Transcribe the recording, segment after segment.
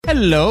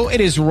Hello, it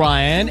is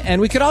Ryan,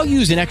 and we could all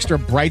use an extra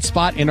bright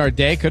spot in our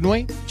day, couldn't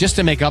we? Just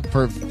to make up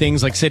for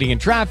things like sitting in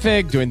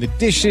traffic, doing the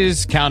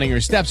dishes, counting your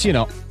steps, you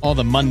know, all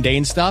the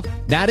mundane stuff.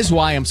 That is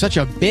why I'm such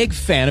a big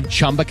fan of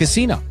Chumba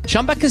Casino.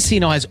 Chumba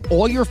Casino has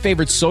all your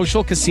favorite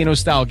social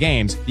casino-style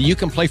games that you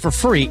can play for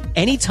free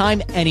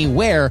anytime,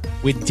 anywhere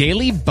with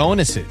daily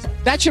bonuses.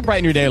 That should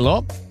brighten your day a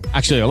little.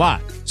 Actually, a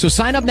lot. So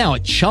sign up now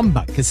at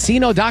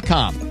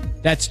ChumbaCasino.com.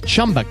 That's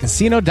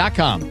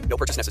ChumbaCasino.com. No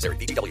purchase necessary.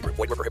 VGW Group.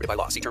 Void where prohibited by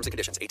law. See terms and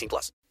conditions.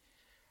 18+.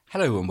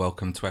 Hello and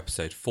welcome to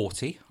episode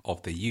 40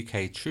 of the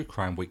UK True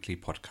Crime Weekly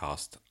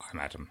podcast. I'm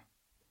Adam.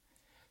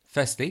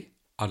 Firstly,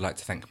 I'd like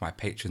to thank my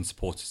Patreon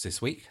supporters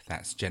this week.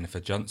 That's Jennifer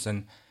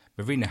Johnson,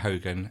 Marina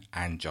Hogan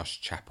and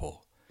Josh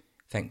Chappell.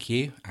 Thank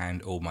you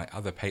and all my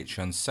other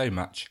Patreons so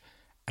much,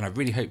 and I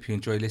really hope you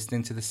enjoy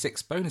listening to the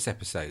 6 bonus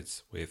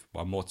episodes, with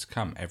one more to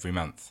come every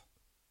month.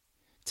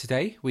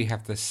 Today we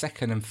have the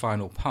second and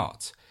final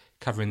part,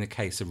 covering the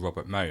case of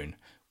Robert Mohn,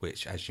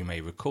 which, as you may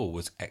recall,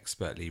 was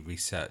expertly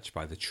researched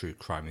by the True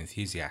Crime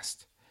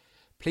Enthusiast.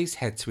 Please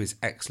head to his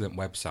excellent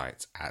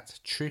website at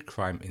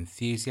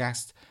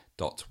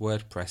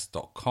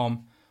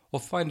truecrimeenthusiast.wordpress.com or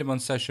find him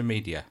on social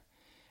media.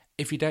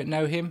 If you don't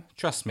know him,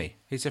 trust me,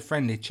 he's a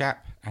friendly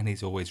chap and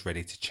he's always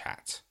ready to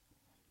chat.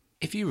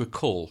 If you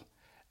recall,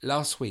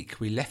 last week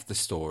we left the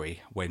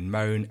story when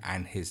Mohn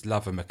and his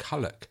lover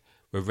McCulloch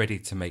were ready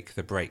to make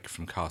the break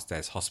from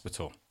Carstairs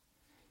Hospital.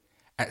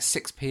 At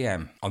 6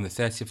 p.m. on the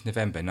 30th of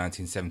November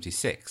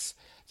 1976,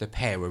 the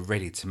pair were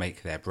ready to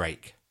make their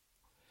break.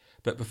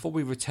 But before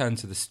we return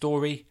to the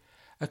story,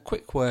 a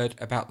quick word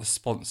about the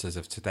sponsors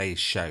of today's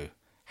show,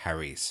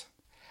 Harry's.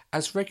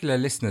 As regular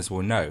listeners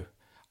will know,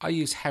 I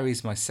use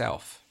Harry's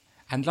myself,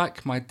 and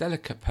like my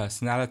delicate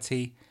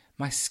personality,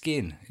 my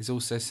skin is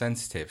also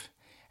sensitive,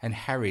 and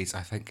Harry's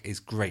I think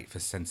is great for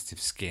sensitive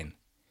skin.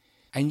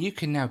 And you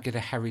can now get a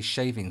Harry's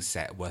shaving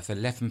set worth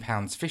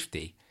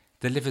 £11.50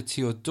 delivered to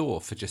your door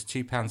for just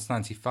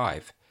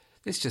 £2.95.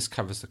 This just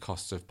covers the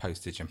cost of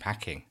postage and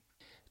packing.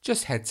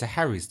 Just head to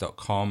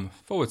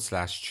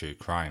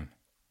harrys.com/truecrime.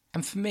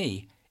 And for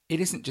me, it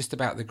isn't just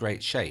about the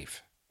great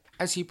shave.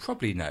 As you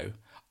probably know,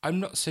 I'm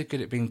not so good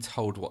at being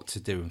told what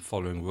to do and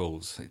following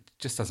rules. It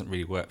just doesn't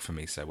really work for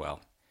me so well.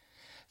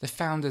 The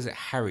founders at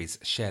Harry's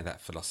share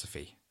that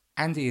philosophy.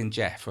 Andy and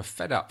Jeff were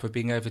fed up with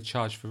being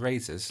overcharged for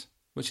razors,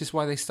 which is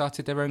why they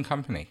started their own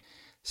company.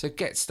 So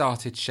get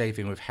started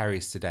shaving with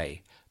Harry's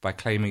today by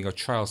claiming your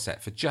trial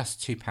set for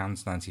just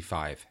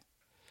 £2.95.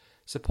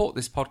 Support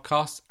this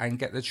podcast and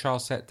get the trial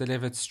set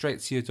delivered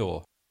straight to your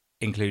door,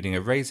 including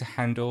a razor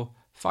handle,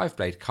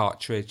 5-blade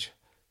cartridge,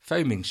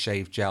 foaming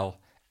shave gel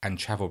and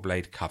travel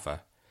blade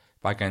cover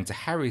by going to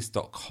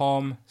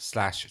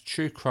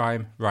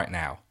harrys.com/truecrime right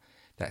now.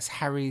 That's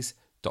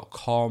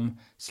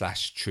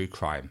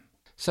harrys.com/truecrime.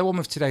 So on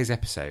with today's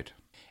episode.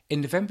 In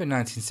November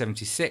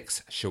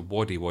 1976,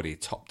 Showaddywaddy Waddy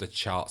topped the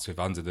charts with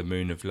Under the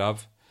Moon of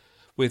Love,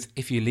 with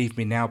If You Leave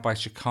Me Now by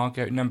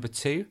Chicago at number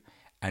 2,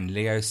 and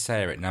Leo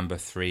Sayer at number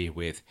 3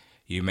 with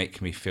You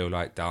Make Me Feel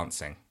Like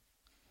Dancing.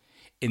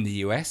 In the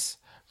US,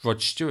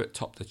 Rod Stewart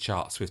topped the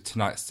charts with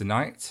Tonight's the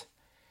Night,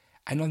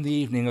 and on the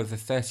evening of the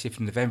 30th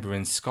of November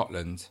in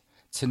Scotland,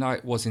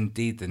 tonight was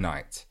indeed the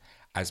night,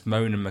 as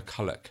Mohn and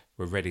McCulloch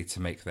were ready to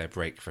make their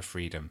break for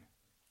freedom.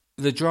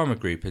 The drama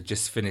group had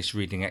just finished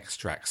reading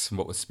extracts from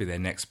what was to be their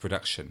next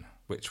production,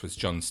 which was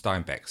John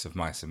Steinbeck's Of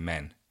Mice and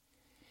Men.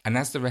 And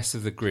as the rest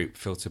of the group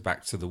filtered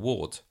back to the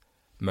ward,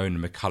 Mohn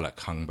and McCulloch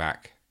hung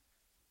back.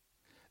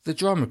 The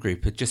drama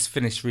group had just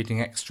finished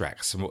reading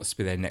extracts from what was to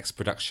be their next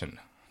production,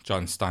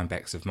 John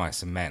Steinbeck's Of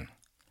Mice and Men.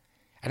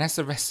 And as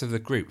the rest of the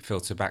group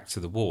filtered back to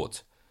the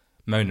ward,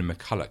 Mohn and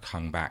McCulloch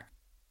hung back.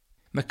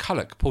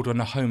 McCulloch pulled on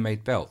a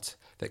homemade belt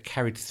that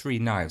carried 3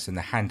 knives and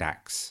a hand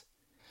axe.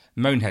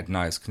 Mohn had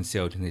knives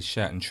concealed in his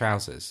shirt and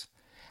trousers,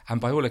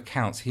 and by all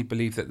accounts he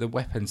believed that the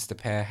weapons the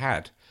pair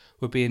had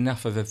would be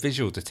enough of a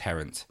visual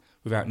deterrent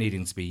without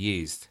needing to be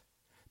used.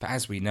 But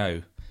as we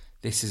know,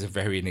 this is a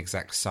very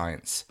inexact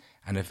science,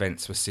 and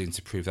events were soon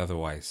to prove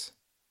otherwise.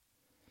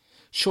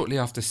 Shortly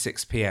after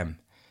 6 p.m,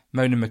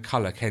 Mohn and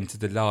McCulloch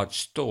entered the large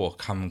store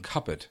cum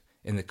cupboard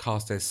in the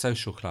Carstairs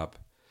Social Club,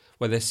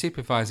 where their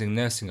supervising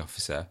nursing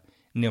officer,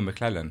 Neil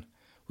McClellan,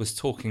 was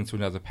talking to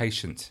another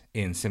patient,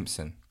 Ian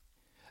Simpson.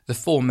 The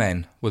 4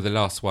 men were the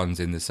last ones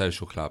in the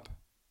social club,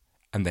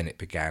 and then it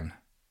began.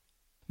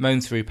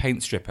 Mohn threw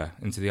paint stripper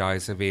into the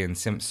eyes of Ian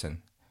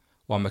Simpson,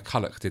 while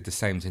McCulloch did the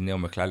same to Neil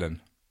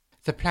McClellan.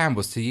 The plan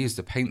was to use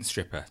the paint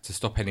stripper to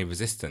stop any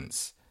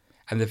resistance,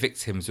 and the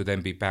victims would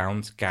then be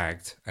bound,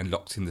 gagged, and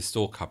locked in the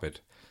store cupboard,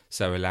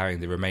 so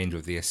allowing the remainder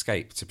of the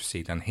escape to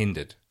proceed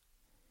unhindered.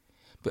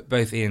 But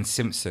both Ian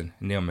Simpson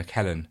and Neil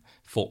McClellan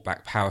fought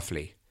back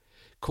powerfully,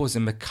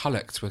 causing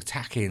McCulloch to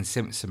attack Ian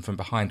Simpson from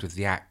behind with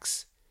the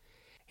axe.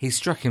 He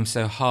struck him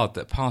so hard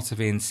that part of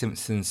Ian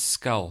Simpson's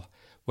skull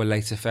were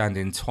later found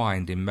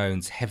entwined in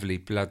Mohn's heavily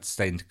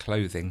blood-stained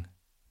clothing.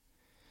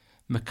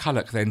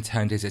 McCulloch then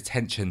turned his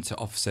attention to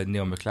Officer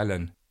Neil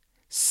McClellan,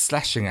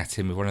 slashing at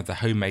him with one of the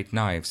homemade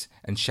knives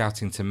and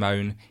shouting to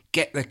Mohn,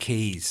 "Get the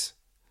keys!"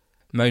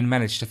 Moan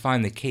managed to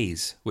find the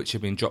keys, which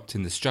had been dropped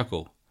in the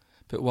struggle,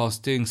 but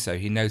whilst doing so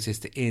he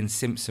noticed that Ian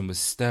Simpson was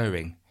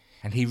stirring,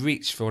 and he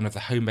reached for one of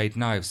the homemade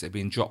knives that had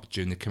been dropped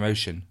during the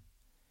commotion.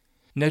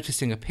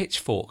 Noticing a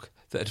pitchfork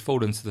that had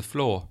fallen to the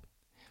floor,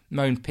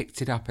 Moan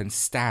picked it up and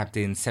stabbed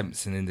Ian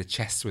Simpson in the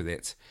chest with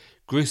it,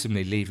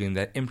 gruesomely leaving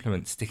the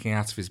implement sticking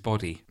out of his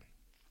body.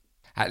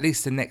 At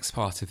least the next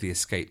part of the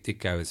escape did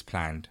go as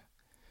planned.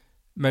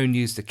 Moan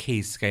used the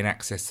keys to gain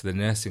access to the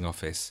nursing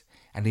office,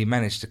 and he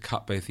managed to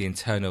cut both the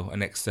internal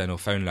and external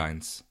phone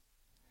lines.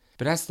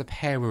 But as the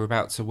pair were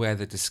about to wear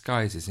the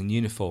disguises and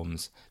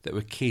uniforms that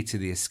were key to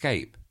the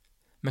escape,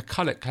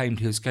 McCulloch claimed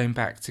he was going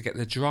back to get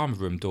the drama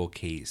room door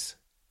keys.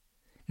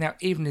 Now,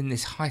 even in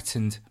this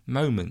heightened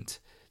moment,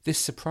 this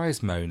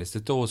surprised Moan as the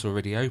doors were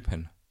already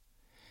open.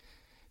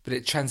 But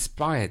it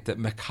transpired that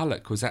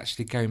McCulloch was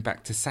actually going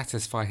back to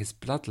satisfy his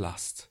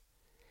bloodlust.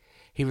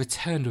 He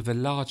returned with a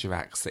larger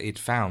axe that he had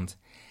found,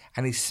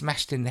 and he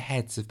smashed in the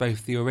heads of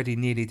both the already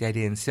nearly dead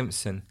Ian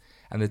Simpson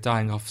and the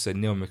dying officer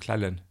Neil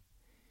McClellan.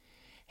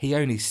 He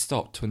only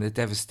stopped when the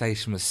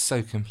devastation was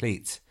so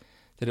complete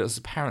that it was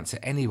apparent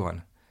to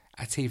anyone,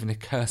 at even a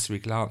cursory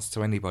glance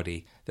to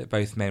anybody, that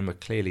both men were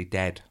clearly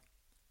dead.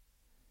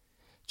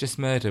 Just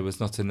murder was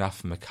not enough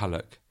for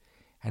McCulloch,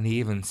 and he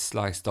even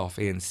sliced off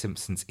Ian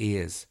Simpson's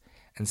ears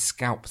and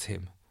scalped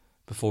him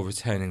before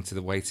returning to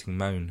the waiting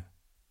Moan.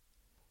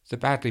 The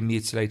badly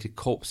mutilated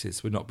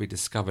corpses would not be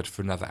discovered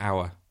for another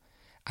hour,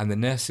 and the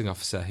nursing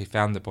officer who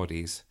found the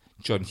bodies,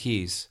 John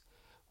Hughes,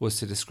 was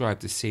to describe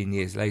the scene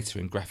years later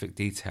in graphic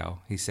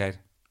detail. He said,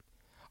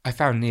 "I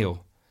found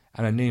Neil,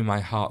 and I knew in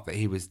my heart that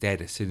he was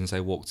dead as soon as I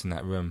walked in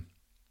that room.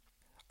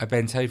 I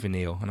bent over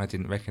Neil and I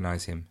didn't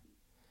recognise him.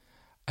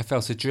 I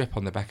felt a drip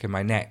on the back of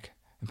my neck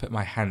and put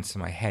my hand to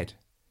my head.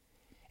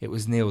 It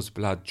was Neil's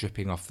blood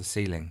dripping off the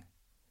ceiling.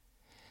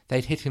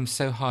 They'd hit him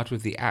so hard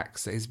with the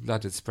axe that his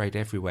blood had sprayed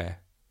everywhere.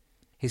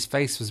 His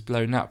face was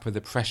blown up with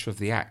the pressure of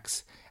the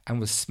axe and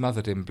was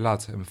smothered in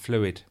blood and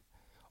fluid.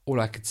 All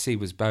I could see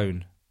was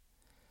bone.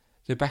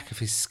 The back of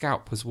his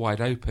scalp was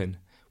wide open,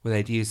 where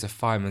they'd used a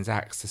fireman's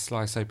axe to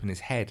slice open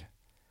his head.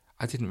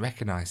 I didn't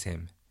recognise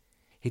him.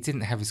 He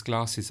didn't have his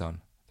glasses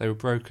on. They were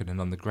broken and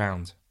on the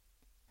ground.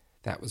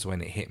 That was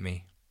when it hit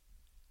me."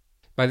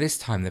 By this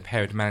time the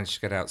pair had managed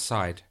to get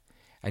outside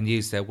and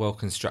used their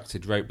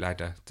well-constructed rope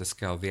ladder to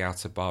scale the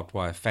outer barbed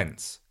wire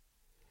fence.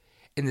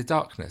 In the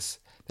darkness,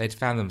 they'd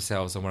found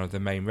themselves on one of the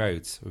main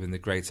roads within the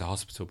greater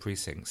hospital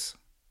precincts.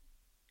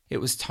 It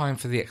was time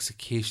for the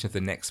execution of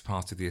the next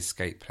part of the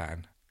escape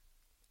plan.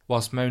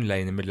 Whilst Moan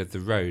lay in the middle of the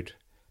road,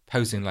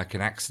 posing like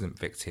an accident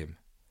victim,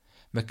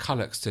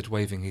 McCulloch stood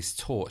waving his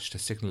torch to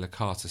signal a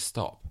car to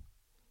stop.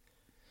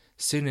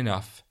 Soon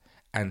enough,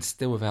 and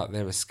still without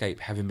their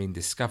escape having been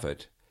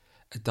discovered,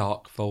 a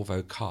dark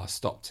Volvo car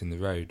stopped in the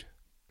road.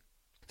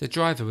 The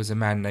driver was a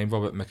man named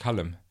Robert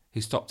McCullum,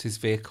 who stopped his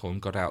vehicle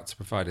and got out to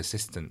provide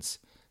assistance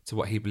to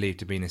what he believed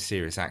to have been a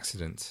serious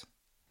accident.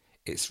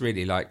 It's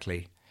really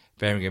likely,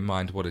 bearing in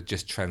mind what had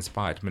just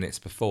transpired minutes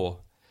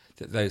before,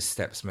 that those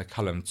steps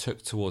McCullum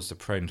took towards the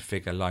prone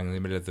figure lying in the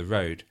middle of the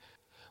road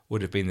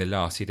would have been the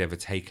last he'd ever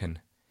taken,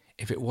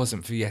 if it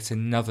wasn't for yet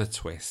another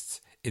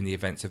twist in the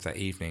events of that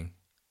evening.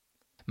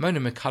 Mona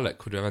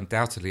McCulloch would have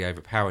undoubtedly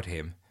overpowered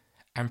him,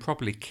 and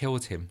probably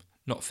killed him,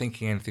 not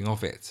thinking anything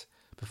of it,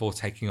 before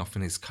taking off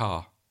in his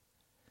car.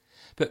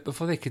 But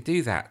before they could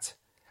do that,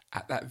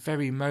 at that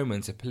very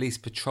moment a police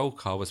patrol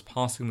car was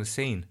passing the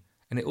scene,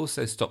 and it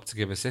also stopped to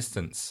give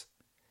assistance.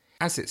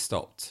 As it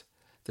stopped,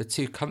 the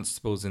two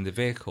constables in the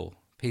vehicle,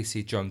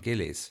 PC John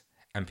Gillies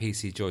and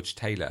PC George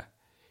Taylor,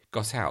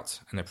 got out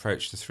and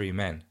approached the three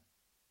men.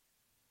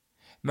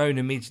 Moan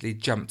immediately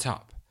jumped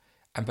up,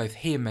 and both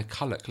he and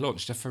McCulloch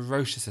launched a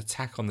ferocious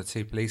attack on the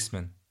two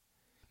policemen.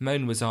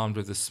 Moan was armed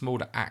with a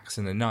smaller axe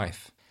and a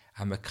knife,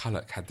 and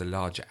McCulloch had the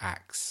larger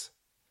axe.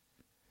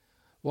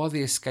 While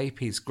the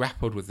escapees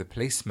grappled with the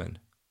policemen,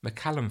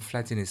 McCallum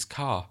fled in his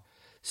car,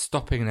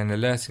 stopping and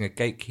alerting a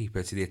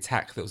gatekeeper to the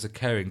attack that was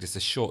occurring just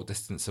a short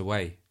distance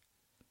away.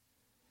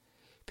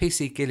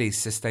 PC Gillies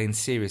sustained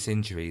serious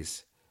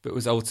injuries, but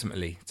was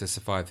ultimately to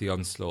survive the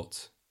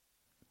onslaught.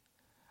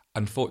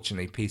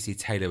 Unfortunately, PC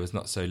Taylor was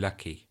not so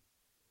lucky.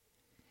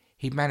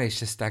 He managed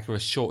to stagger a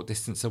short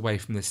distance away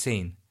from the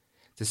scene,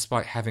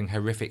 despite having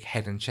horrific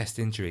head and chest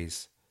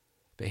injuries,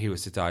 but he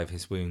was to die of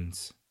his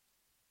wounds.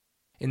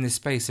 In the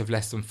space of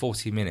less than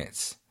 40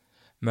 minutes,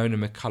 Mona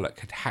McCulloch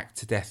had hacked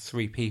to death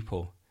 3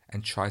 people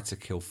and tried to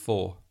kill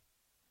 4.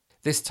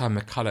 This time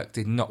McCulloch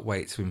did not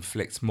wait to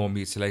inflict more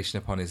mutilation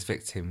upon his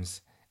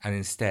victims, and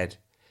instead,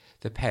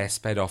 the pair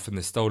sped off in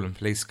the stolen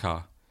police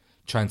car,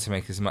 trying to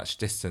make as much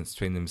distance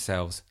between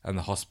themselves and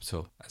the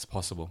hospital as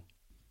possible.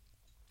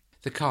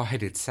 The car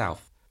headed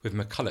south, with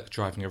McCulloch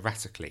driving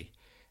erratically,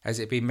 as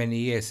it had been many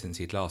years since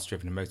he'd last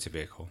driven a motor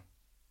vehicle.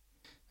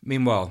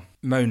 Meanwhile,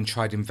 Moan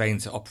tried in vain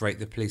to operate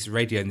the police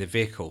radio in the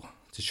vehicle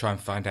to try and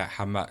find out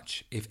how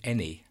much, if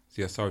any,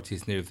 the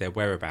authorities knew of their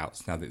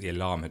whereabouts now that the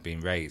alarm had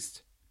been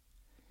raised.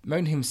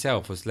 Moan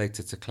himself was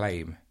later to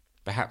claim,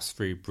 perhaps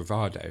through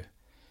bravado,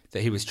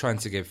 that he was trying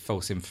to give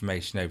false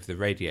information over the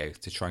radio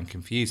to try and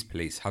confuse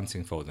police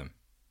hunting for them.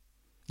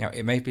 Now,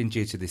 it may have been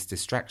due to this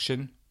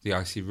distraction, the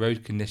icy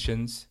road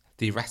conditions,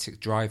 the erratic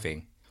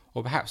driving,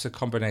 or perhaps a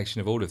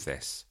combination of all of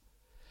this.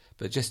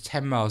 But just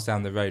 10 miles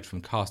down the road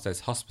from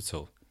Carstairs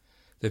Hospital,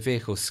 the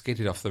vehicle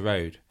skidded off the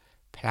road,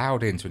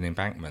 ploughed into an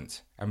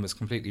embankment, and was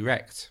completely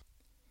wrecked.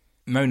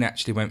 Moan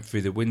actually went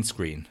through the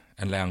windscreen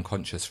and lay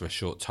unconscious for a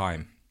short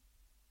time.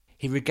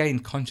 He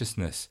regained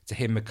consciousness to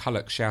hear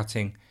McCulloch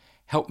shouting,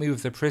 "Help me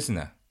with the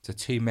prisoner," to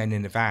two men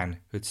in a van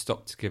who had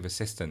stopped to give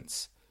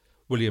assistance,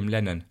 William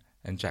Lennon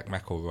and Jack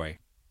McElroy.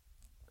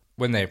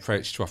 When they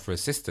approached to offer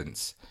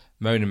assistance,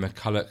 Moan and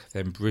McCulloch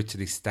then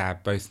brutally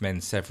stabbed both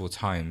men several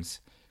times,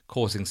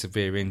 causing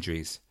severe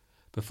injuries,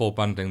 before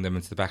bundling them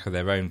into the back of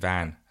their own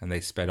van, and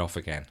they sped off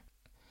again.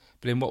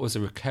 But in what was a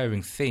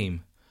recurring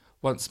theme,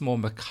 once more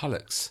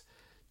McCulloch's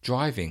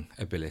driving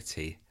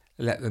ability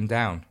let them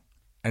down,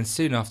 and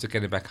soon after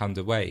getting back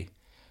underway,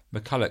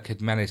 McCulloch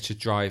had managed to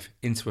drive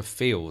into a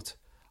field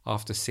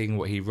after seeing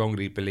what he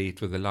wrongly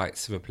believed were the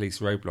lights of a police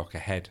roadblock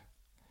ahead.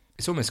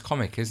 It's almost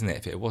comic, isn't it,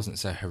 if it wasn't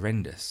so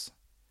horrendous?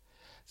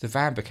 The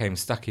van became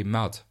stuck in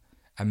mud,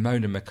 and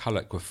Moan and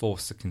McCulloch were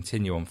forced to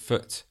continue on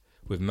foot,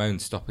 with Moan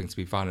stopping to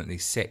be violently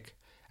sick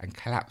and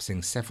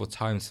collapsing several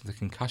times from the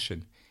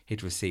concussion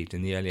he'd received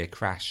in the earlier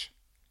crash.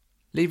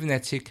 Leaving their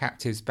two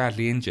captives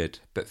badly injured,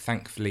 but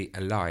thankfully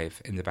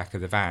alive, in the back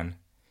of the van,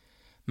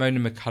 Moan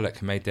and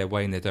McCulloch made their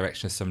way in the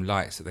direction of some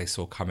lights that they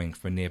saw coming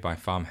from a nearby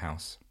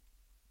farmhouse.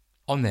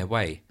 On their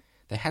way,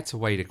 they had to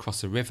wade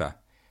across a river,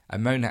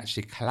 and Moan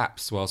actually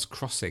collapsed whilst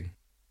crossing.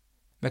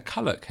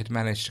 McCulloch had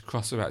managed to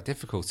cross without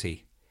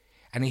difficulty,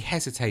 and he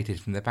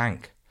hesitated from the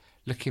bank,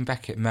 looking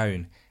back at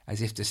Moan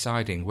as if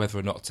deciding whether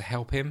or not to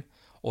help him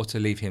or to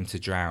leave him to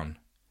drown,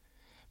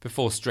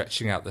 before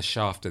stretching out the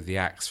shaft of the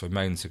axe for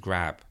Moan to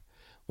grab,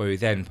 where he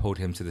then pulled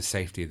him to the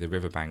safety of the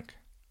riverbank.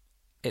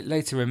 It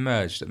later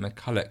emerged that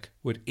McCulloch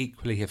would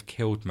equally have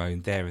killed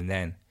Moan there and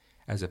then,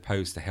 as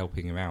opposed to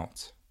helping him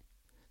out.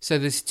 So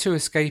there's two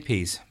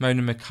escapees, Moan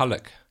and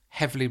McCulloch,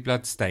 heavily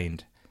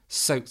blood-stained,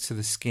 soaked to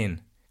the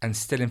skin, and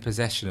still in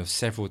possession of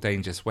several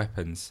dangerous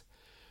weapons,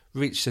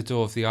 reached the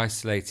door of the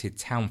isolated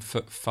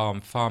Townfoot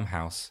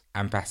farmhouse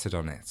and battered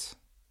on it.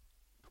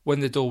 When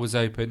the door was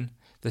open,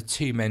 the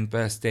two men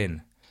burst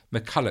in,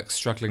 McCulloch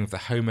struggling with the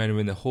homeowner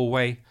in the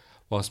hallway,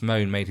 whilst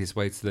Moan made his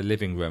way to the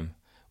living room,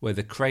 where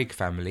the Craig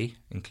family,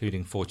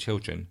 including 4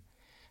 children,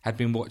 had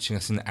been watching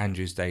a St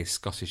Andrew's Day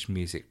Scottish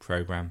music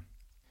programme.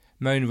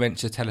 Moan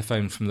wrenched a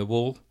telephone from the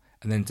wall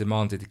and then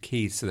demanded the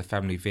keys to the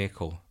family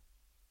vehicle.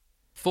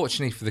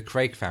 Fortunately for the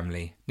Craig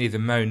family, neither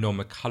Moan nor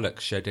McCulloch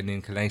showed any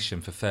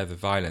inclination for further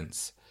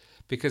violence,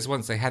 because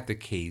once they had the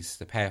keys,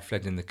 the pair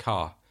fled in the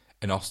car,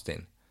 an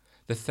Austin,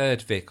 the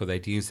third vehicle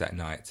they'd used that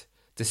night,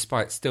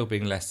 despite still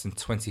being less than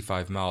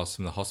 25 miles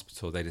from the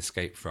hospital they'd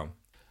escaped from.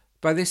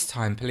 By this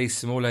time, police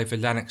from all over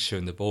Lanarkshire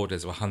and the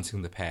borders were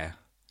hunting the pair,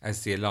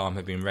 as the alarm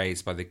had been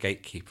raised by the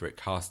gatekeeper at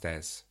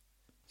Carstairs.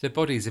 The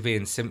bodies of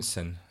Ian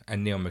Simpson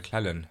and Neil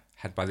McClellan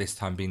had by this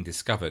time been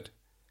discovered.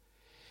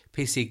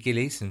 PC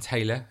Gillies and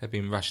Taylor had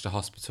been rushed to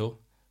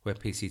hospital, where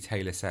PC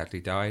Taylor sadly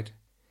died,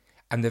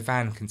 and the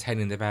van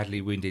containing the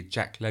badly wounded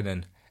Jack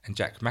Lennon and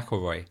Jack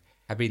McElroy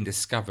had been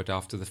discovered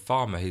after the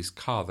farmer whose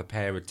car the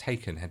pair had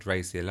taken had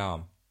raised the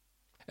alarm.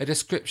 A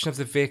description of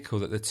the vehicle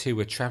that the two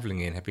were travelling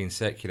in had been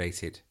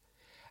circulated,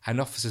 and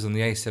officers on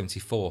the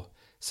A74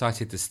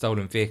 cited the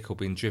stolen vehicle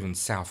being driven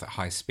south at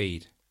high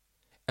speed.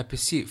 A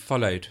pursuit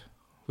followed,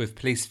 with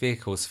police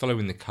vehicles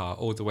following the car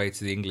all the way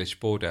to the English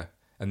border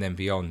and then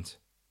beyond.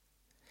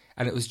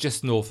 And it was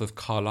just north of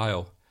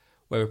Carlisle,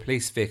 where a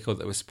police vehicle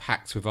that was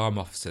packed with armed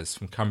officers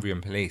from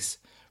Cumbrian Police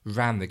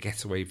ran the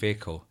getaway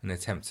vehicle in an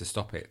attempt to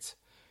stop it.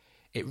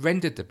 It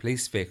rendered the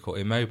police vehicle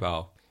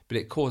immobile, but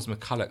it caused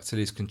McCulloch to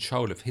lose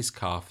control of his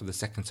car for the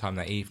second time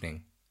that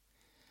evening.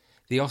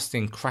 The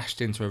Austin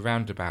crashed into a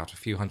roundabout a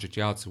few hundred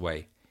yards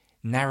away,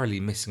 narrowly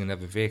missing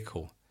another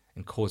vehicle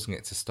and causing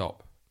it to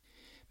stop.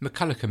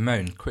 McCulloch and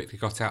Moan quickly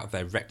got out of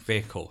their wrecked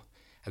vehicle,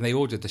 and they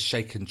ordered the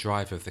shaken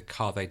driver of the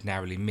car they'd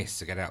narrowly missed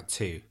to get out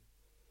too.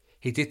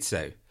 He did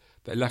so,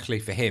 but luckily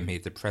for him he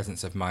had the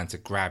presence of mind to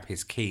grab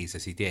his keys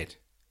as he did.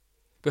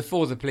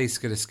 Before the police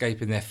could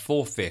escape in their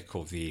 4th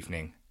vehicle of the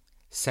evening,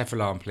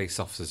 several armed police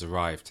officers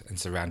arrived and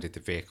surrounded the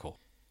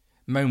vehicle.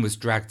 Moan was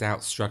dragged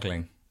out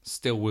struggling,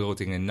 still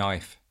wielding a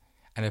knife,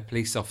 and a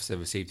police officer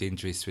received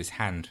injuries to his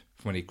hand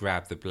from when he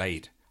grabbed the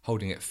blade,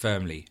 holding it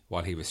firmly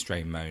while he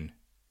restrained Moan.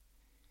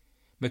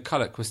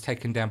 McCulloch was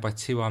taken down by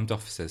 2 armed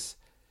officers,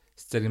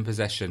 still in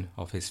possession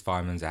of his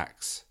fireman's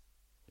axe.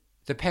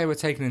 The pair were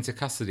taken into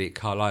custody at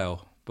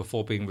Carlisle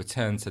before being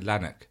returned to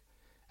Lanark,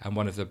 and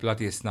one of the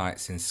bloodiest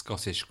nights in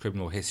Scottish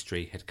criminal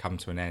history had come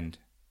to an end.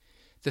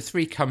 The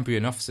 3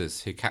 Cumbrian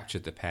officers who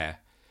captured the pair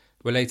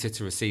were later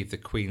to receive the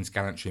Queen's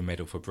Gallantry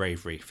Medal for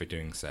bravery for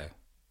doing so.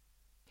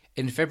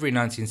 In February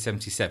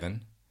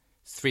 1977,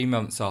 3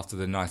 months after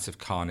the night of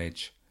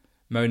carnage,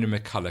 Moan and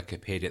McCulloch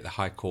appeared at the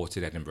High Court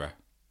in Edinburgh.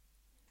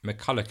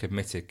 McCulloch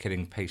admitted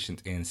killing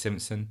patient Ian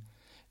Simpson,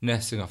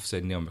 nursing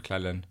officer Neil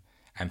McClellan,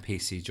 and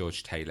PC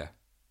George Taylor.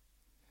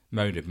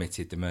 Mohn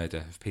admitted the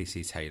murder of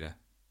PC Taylor.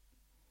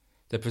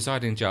 The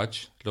presiding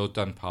judge, Lord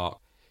Dunpark,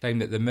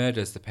 claimed that the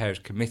murders the pair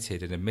had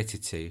committed and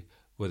admitted to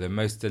were the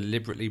most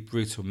deliberately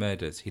brutal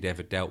murders he'd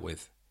ever dealt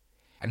with,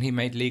 and he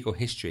made legal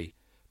history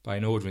by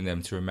ordering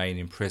them to remain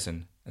in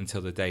prison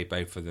until the day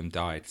both of them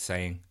died,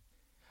 saying,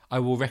 "I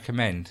will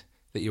recommend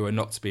that you are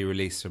not to be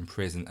released from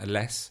prison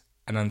unless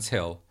and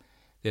until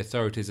the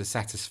authorities are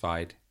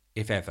satisfied,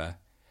 if ever,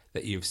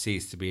 that you have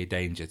ceased to be a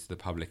danger to the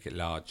public at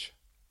large."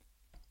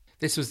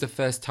 This was the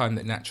first time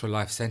that natural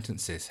life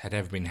sentences had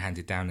ever been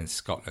handed down in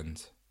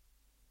Scotland.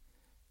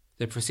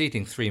 The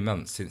preceding 3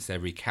 months since their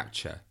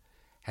recapture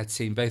had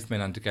seen both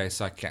men undergo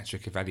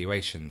psychiatric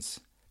evaluations,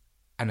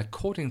 and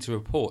according to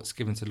reports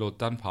given to Lord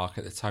Dunpark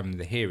at the time of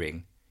the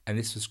hearing, and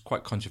this was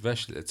quite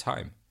controversial at the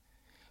time,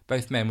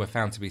 both men were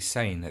found to be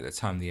sane at the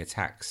time of the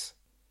attacks.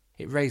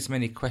 It raised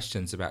many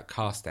questions about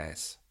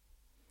Carstairs.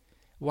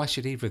 Why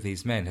should either of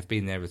these men have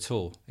been there at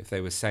all if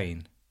they were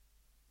sane?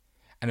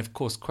 And of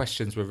course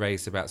questions were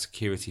raised about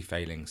security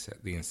failings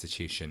at the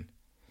institution,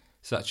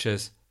 such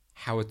as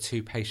how had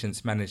 2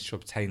 patients managed to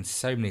obtain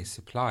so many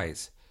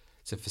supplies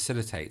to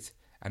facilitate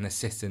and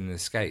assist in an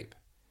escape,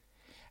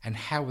 and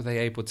how were they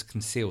able to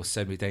conceal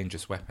so many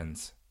dangerous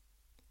weapons?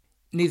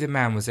 Neither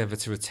man was ever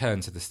to return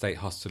to the State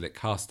Hospital at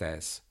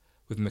Carstairs,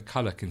 with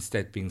McCulloch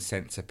instead being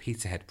sent to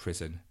Peterhead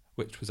Prison,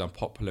 which was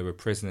unpopular with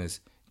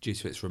prisoners due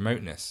to its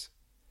remoteness,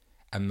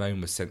 and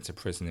Mohn was sent to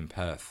prison in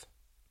Perth.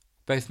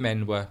 Both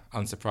men were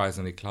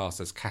unsurprisingly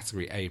classed as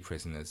Category A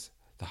prisoners,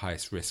 the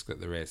highest risk that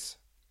there is.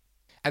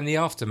 And the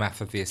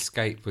aftermath of the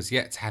escape was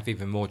yet to have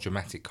even more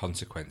dramatic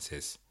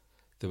consequences.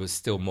 There was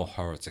still more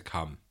horror to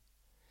come.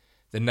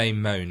 The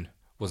name Mohn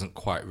wasn't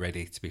quite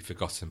ready to be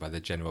forgotten by the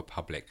general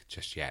public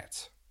just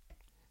yet.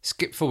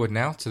 Skip forward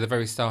now to the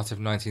very start of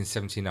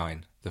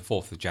 1979, the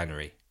 4th of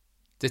January.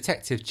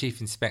 Detective Chief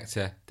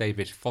Inspector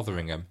David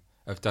Fotheringham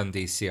of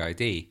Dundee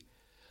CID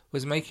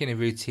was making a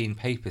routine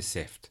paper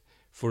sift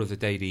for all of the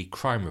daily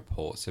crime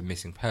reports and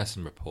missing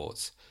person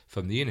reports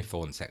from the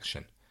uniform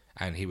section,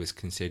 and he was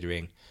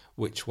considering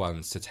which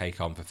ones to take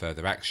on for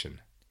further action.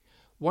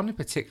 One in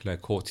particular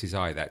caught his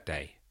eye that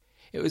day.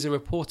 It was a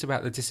report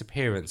about the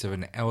disappearance of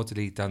an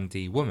elderly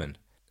Dundee woman,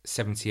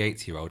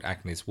 78-year-old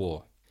Agnes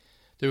Waugh.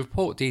 The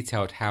report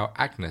detailed how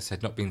Agnes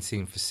had not been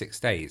seen for 6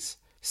 days,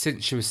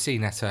 since she was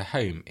seen at her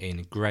home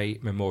in Grey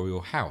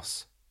Memorial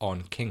House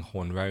on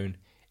Kinghorn Road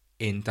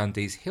in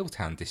Dundee's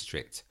Hilltown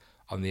district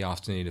on the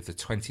afternoon of the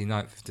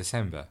 29th of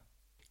December.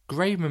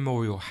 Grey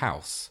Memorial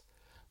House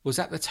was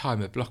at the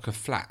time a block of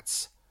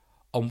flats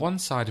on one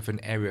side of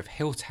an area of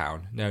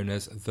Hilltown known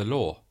as The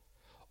Law,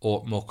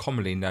 or more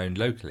commonly known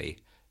locally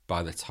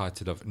by the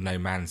title of No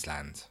Man's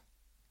Land.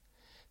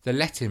 The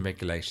letting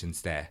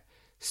regulations there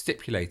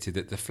stipulated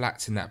that the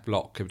flats in that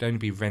block could only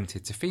be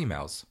rented to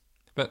females,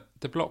 but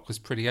the block was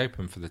pretty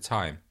open for the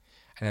time,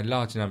 and a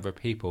large number of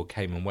people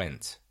came and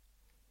went.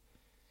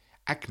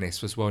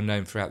 Agnes was well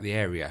known throughout the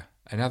area,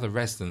 and other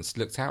residents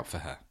looked out for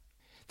her.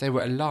 They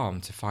were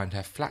alarmed to find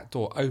her flat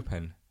door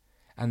open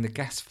and the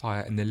gas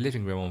fire in the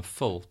living room on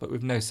full, but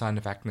with no sign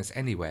of Agnes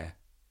anywhere.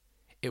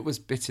 It was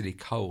bitterly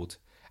cold,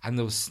 and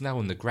there was snow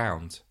on the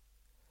ground.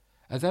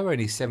 Although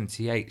only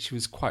 78, she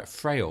was quite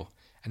frail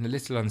and a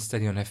little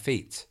unsteady on her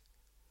feet.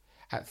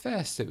 At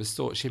first it was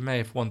thought she may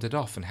have wandered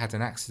off and had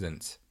an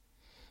accident,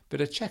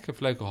 but a check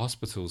of local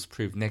hospitals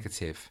proved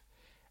negative,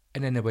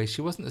 and anyway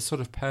she wasn't the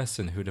sort of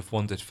person who would have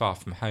wandered far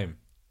from home.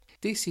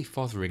 DC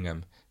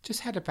Fotheringham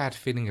just had a bad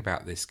feeling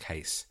about this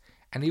case,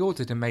 and he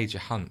ordered a major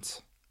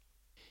hunt.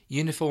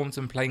 Uniformed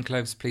and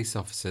plainclothes police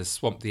officers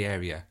swamped the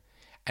area,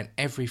 and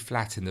every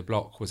flat in the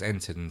block was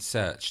entered and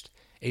searched,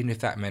 even if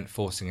that meant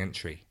forcing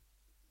entry.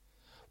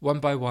 One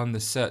by one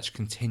the search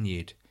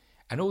continued,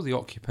 and all the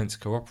occupants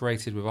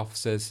cooperated with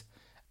officers.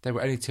 They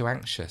were only too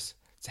anxious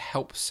to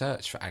help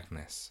search for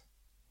Agnes.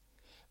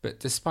 But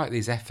despite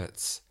these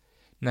efforts,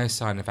 no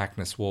sign of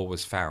Agnes Waugh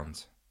was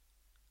found.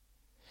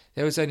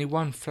 There was only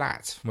one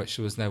flat from which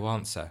there was no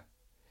answer,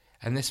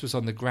 and this was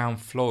on the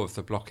ground floor of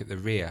the block at the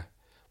rear,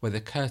 where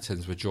the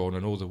curtains were drawn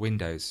on all the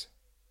windows.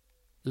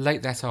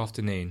 Late that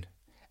afternoon,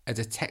 a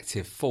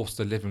detective forced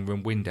the living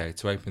room window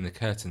to open the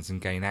curtains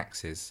and gain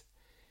access,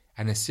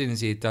 and as soon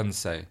as he had done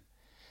so,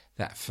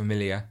 that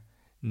familiar,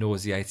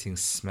 nauseating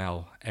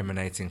smell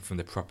emanating from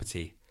the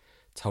property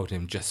told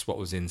him just what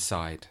was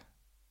inside.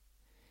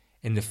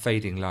 In the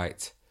fading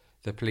light,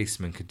 the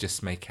policeman could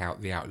just make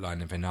out the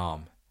outline of an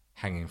arm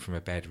hanging from a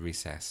bed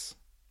recess.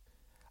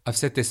 I've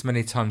said this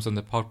many times on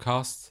the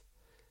podcast,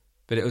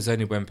 but it was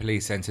only when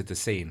police entered the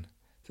scene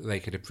that they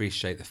could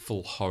appreciate the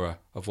full horror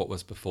of what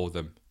was before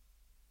them.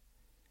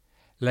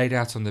 Laid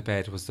out on the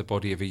bed was the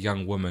body of a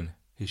young woman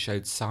who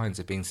showed signs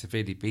of being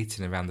severely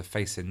beaten around the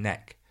face and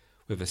neck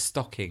with a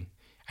stocking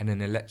and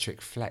an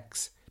electric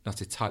flex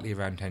knotted tightly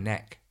around her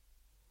neck.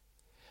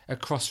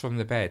 Across from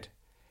the bed,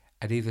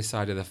 at either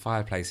side of the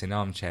fireplace in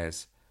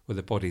armchairs, were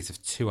the bodies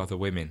of 2 other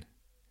women.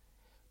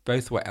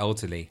 Both were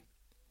elderly.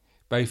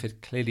 Both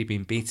had clearly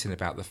been beaten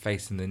about the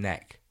face and the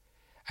neck,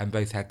 and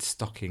both had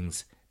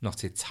stockings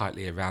knotted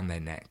tightly around their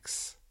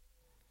necks.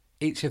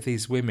 Each of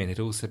these women had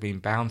also been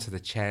bound to the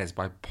chairs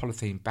by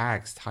polythene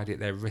bags tied at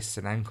their wrists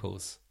and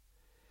ankles,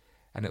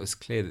 and it was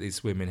clear that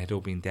these women had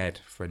all been dead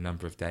for a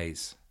number of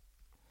days.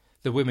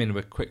 The women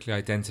were quickly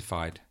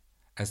identified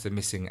as the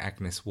missing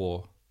Agnes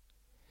Waugh,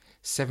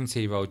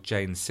 70-year-old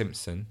Jane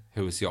Simpson,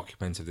 who was the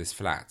occupant of this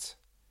flat,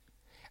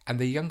 and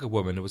the younger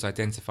woman was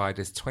identified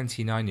as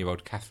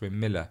 29-year-old Catherine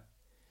Miller,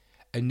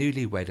 a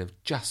newlywed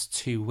of just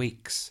 2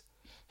 weeks,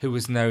 who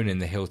was known in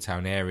the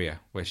Hilltown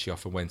area where she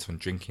often went on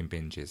drinking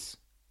binges.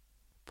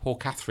 Poor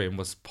Catherine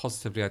was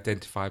positively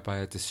identified by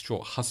her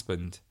distraught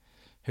husband,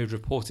 who had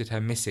reported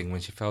her missing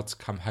when she failed to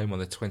come home on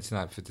the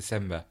 29th of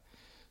December,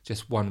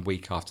 just 1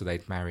 week after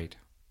they'd married.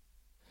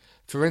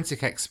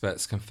 Forensic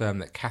experts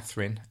confirmed that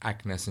Catherine,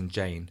 Agnes and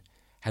Jane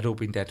had all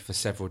been dead for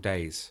several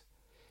days,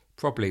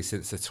 probably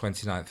since the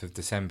 29th of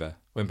December,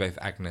 when both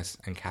Agnes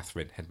and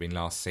Catherine had been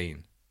last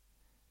seen.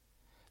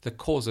 The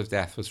cause of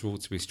death was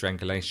ruled to be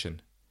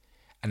strangulation,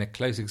 and a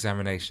close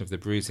examination of the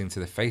bruising to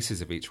the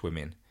faces of each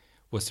woman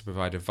was to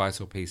provide a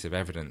vital piece of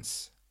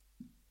evidence.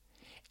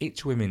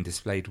 Each woman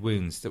displayed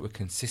wounds that were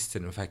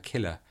consistent with her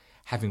killer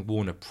having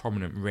worn a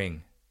prominent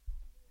ring.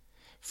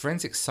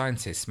 Forensic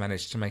scientists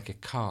managed to make a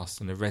cast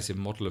and a resin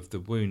model of the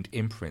wound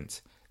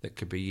imprint that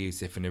could be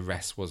used if an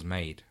arrest was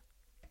made.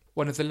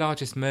 One of the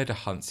largest murder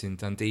hunts in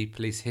Dundee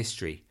police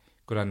history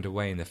got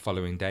underway in the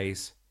following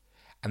days,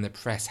 and the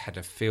press had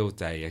a field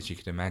day, as you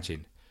can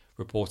imagine,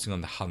 reporting on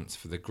the hunt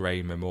for the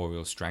Grey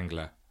Memorial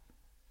Strangler.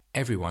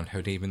 Everyone who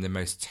had even the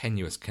most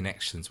tenuous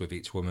connections with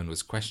each woman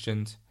was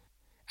questioned,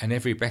 and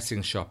every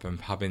betting shop and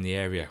pub in the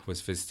area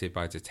was visited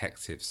by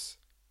detectives.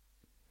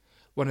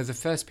 One of the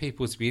first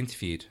people to be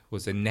interviewed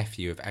was a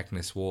nephew of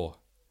Agnes Waugh,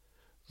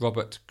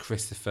 Robert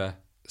Christopher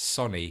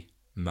Sonny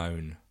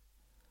Mohn.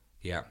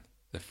 Yeah,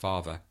 the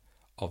father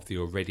of the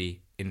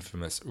already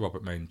infamous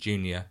Robert Mohn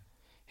Jr.,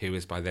 who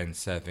was by then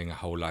serving a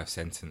whole life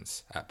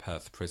sentence at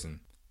Perth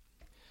Prison.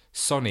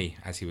 Sonny,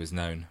 as he was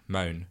known,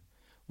 Mohn,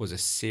 was a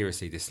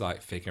seriously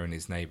disliked figure in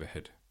his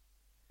neighbourhood.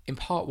 In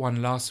part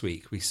 1 last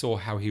week, we saw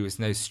how he was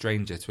no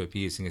stranger to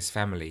abusing his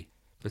family,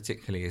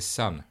 particularly his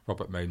son,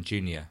 Robert Mohn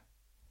Jr.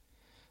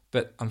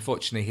 But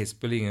unfortunately, his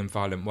bullying and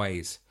violent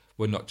ways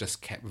were not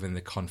just kept within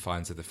the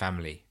confines of the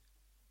family.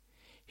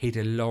 He had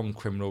a long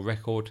criminal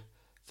record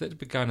that had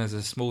begun as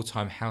a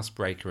small-time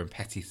housebreaker and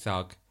petty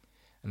thug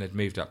and had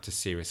moved up to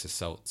serious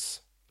assaults.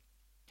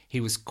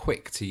 He was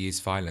quick to use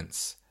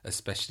violence,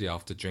 especially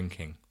after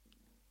drinking.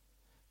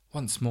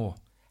 Once more,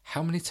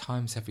 how many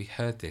times have we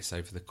heard this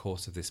over the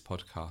course of this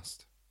podcast?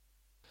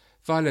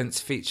 Violence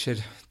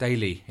featured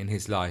daily in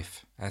his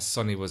life, as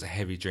Sonny was a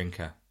heavy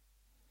drinker.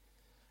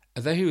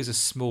 Although he was a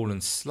small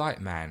and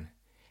slight man,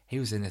 he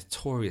was a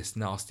notorious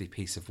nasty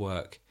piece of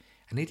work,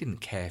 and he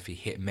didn't care if he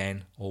hit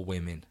men or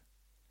women.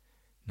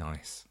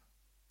 Nice.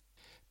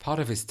 Part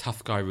of his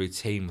tough guy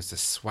routine was to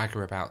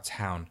swagger about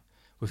town,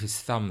 with his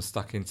thumbs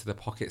stuck into the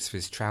pockets of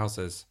his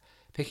trousers,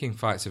 picking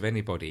fights with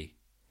anybody,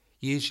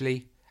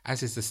 usually,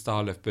 as is the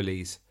style of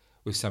bullies,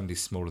 with somebody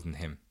smaller than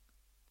him.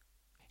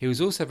 He was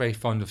also very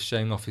fond of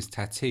showing off his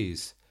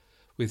tattoos,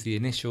 with the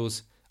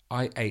initials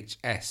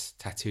IHS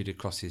tattooed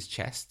across his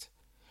chest,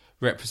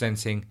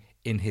 representing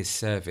 "in his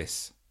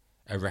service,"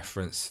 a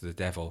reference to the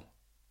devil.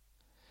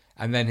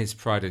 And then his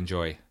pride and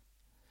joy,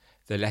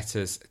 the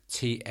letters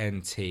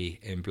TNT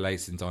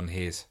emblazoned on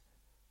his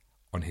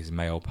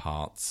male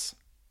parts.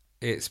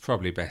 It's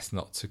probably best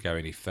not to go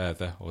any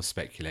further or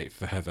speculate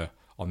further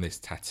on this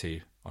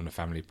tattoo on a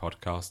family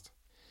podcast.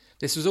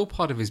 This was all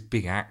part of his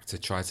big act to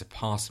try to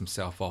pass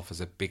himself off as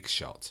a big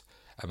shot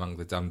among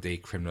the Dundee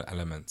criminal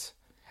element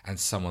and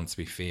someone to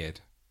be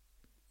feared.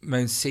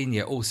 Mohn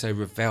Sr. also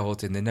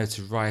revelled in the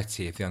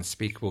notoriety of the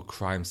unspeakable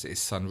crimes that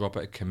his son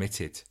Robert had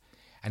committed,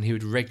 and he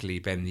would regularly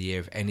bend the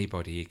ear of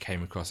anybody he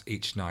came across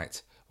each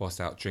night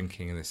whilst out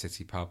drinking in the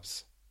city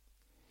pubs.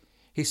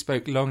 He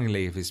spoke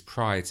longingly of his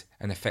pride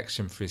and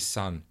affection for his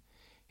son,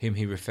 whom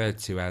he referred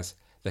to as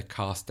the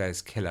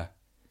Carstairs Killer,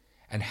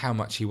 and how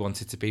much he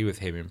wanted to be with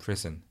him in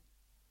prison.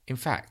 In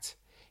fact,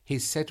 he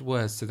said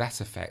words to that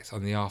effect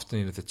on the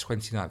afternoon of the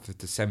 29th of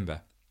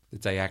December, the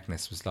day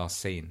Agnes was last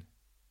seen.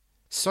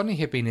 Sonny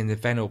had been in the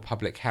Vennel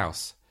public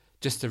house,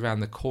 just around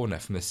the corner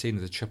from the scene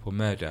of the triple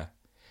murder,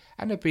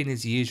 and had been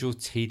his usual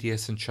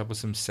tedious and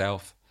troublesome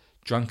self,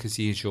 drunk as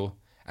usual,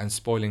 and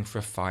spoiling for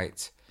a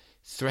fight,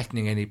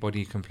 threatening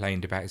anybody who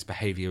complained about his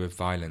behaviour with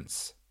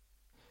violence.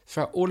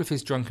 Throughout all of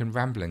his drunken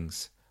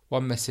ramblings,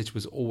 one message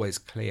was always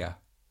clear.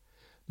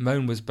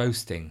 Mohn was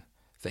boasting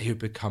that he would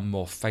become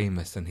more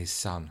famous than his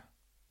son.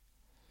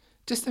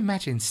 Just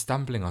imagine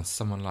stumbling on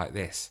someone like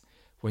this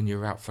when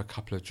you're out for a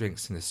couple of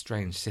drinks in a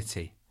strange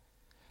city.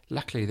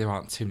 Luckily, there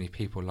aren't too many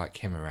people like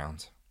him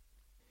around.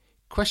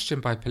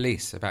 Questioned by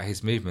police about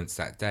his movements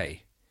that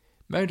day,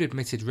 Mohn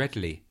admitted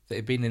readily that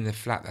he'd been in the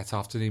flat that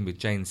afternoon with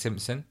Jane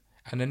Simpson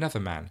and another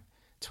man,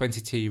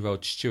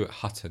 22-year-old Stuart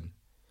Hutton,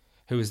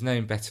 who was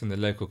known better in the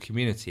local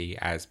community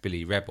as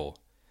Billy Rebel,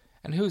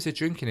 and who was a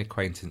drinking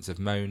acquaintance of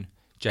Mohn,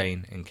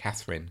 Jane and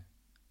Catherine.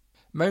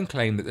 Mohn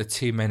claimed that the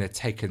two men had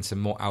taken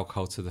some more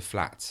alcohol to the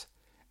flat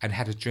and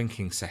had a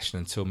drinking session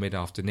until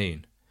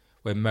mid-afternoon,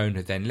 where Moan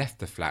had then left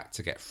the flat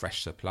to get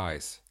fresh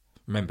supplies.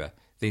 Remember,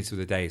 these were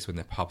the days when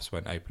the pubs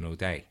weren't open all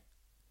day.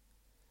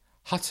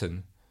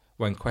 Hutton,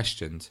 when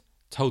questioned,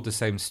 told the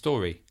same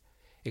story,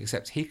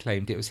 except he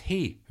claimed it was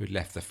he who'd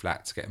left the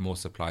flat to get more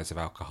supplies of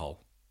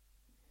alcohol.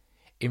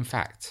 In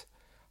fact,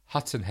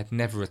 Hutton had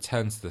never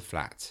returned to the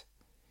flat.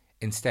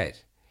 Instead,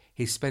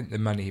 he spent the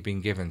money he'd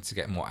been given to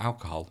get more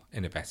alcohol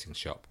in a betting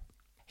shop.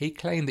 He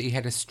claimed that he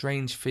had a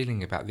strange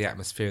feeling about the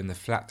atmosphere in the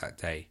flat that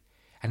day,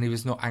 and he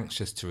was not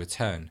anxious to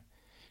return,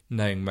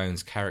 knowing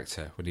Moan's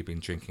character when he'd been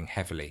drinking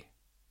heavily.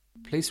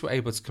 Police were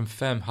able to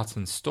confirm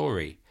Hutton's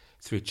story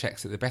through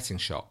checks at the betting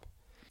shop,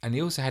 and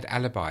he also had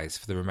alibis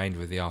for the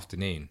remainder of the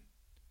afternoon.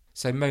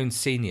 So Moan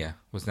Sr.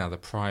 was now the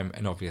prime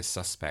and obvious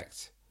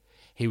suspect.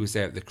 He was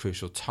there at the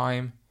crucial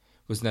time,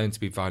 was known to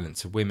be violent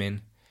to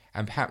women,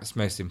 and perhaps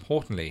most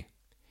importantly,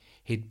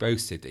 he'd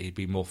boasted that he'd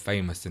be more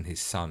famous than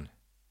his son.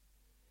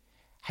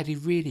 Had he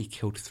really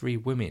killed 3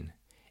 women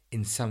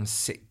in some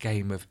sick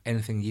game of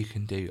anything you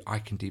can do, I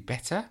can do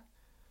better?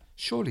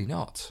 Surely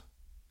not.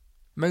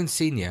 Moan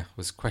Sr.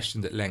 was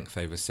questioned at length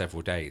over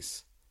several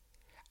days,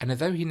 and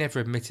although he never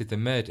admitted the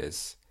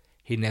murders,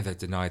 he never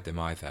denied them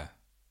either.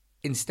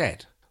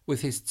 Instead,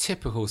 with his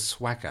typical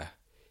swagger,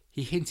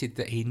 he hinted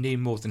that he knew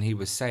more than he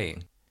was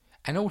saying,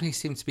 and all he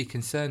seemed to be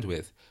concerned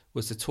with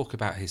was to talk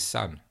about his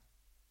son.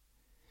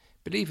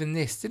 But even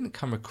this didn't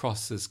come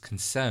across as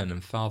concern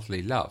and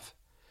fatherly love,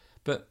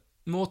 but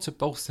more to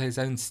bolster his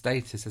own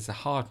status as a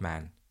hard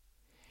man.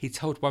 He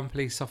told one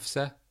police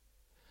officer,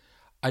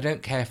 "I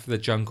don't care for the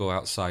jungle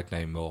outside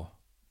no more.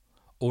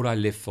 All I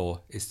live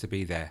for is to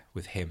be there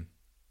with him.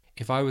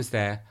 If I was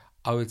there,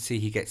 I would see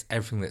he gets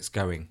everything that's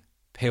going.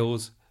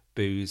 Pills,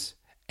 booze,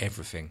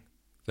 everything.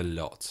 The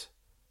lot."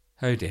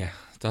 Oh dear,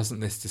 doesn't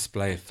this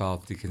display of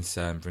fatherly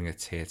concern bring a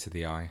tear to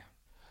the eye?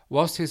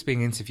 Whilst he was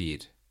being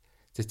interviewed,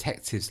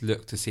 detectives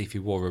looked to see if he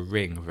wore a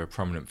ring with a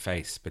prominent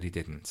face, but he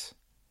didn't.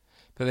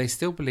 But they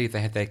still believed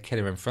they had their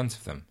killer in front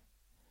of them.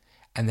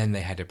 And then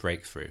they had a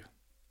breakthrough.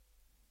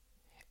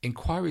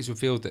 Inquiries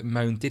revealed that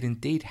Moan did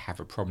indeed have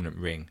a prominent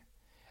ring,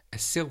 a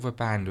silver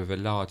band with a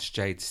large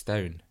jade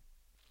stone.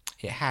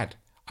 It had,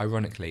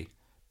 ironically,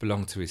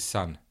 belonged to his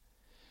son,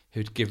 who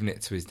had given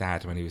it to his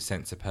dad when he was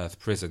sent to Perth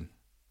prison.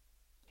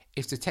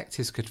 If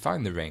detectives could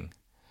find the ring,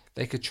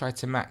 they could try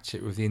to match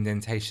it with the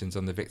indentations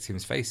on the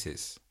victims'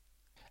 faces.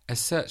 A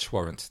search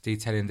warrant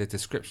detailing the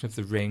description of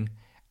the ring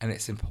and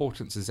its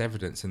importance as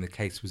evidence in the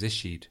case was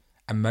issued,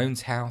 and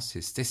Moan's house,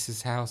 his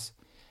sister's house,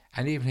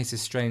 and even his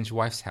estranged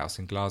wife's house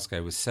in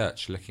Glasgow was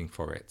searched looking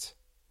for it.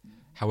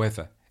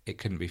 However, it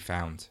couldn't be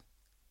found.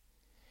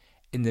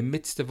 In the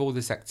midst of all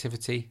this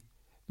activity,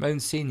 Moan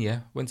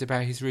Sr. went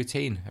about his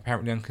routine,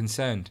 apparently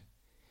unconcerned.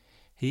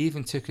 He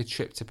even took a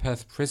trip to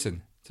Perth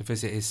prison to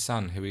visit his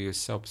son, who he was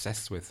so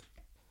obsessed with.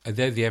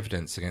 Although the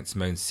evidence against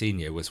Moan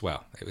Sr. was,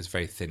 well, it was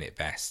very thin at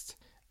best,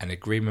 an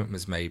agreement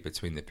was made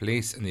between the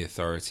police and the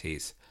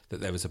authorities that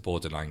there was a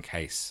borderline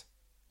case.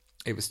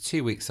 It was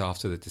 2 weeks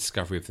after the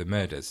discovery of the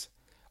murders,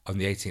 on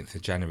the 18th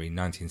of January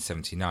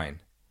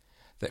 1979,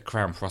 that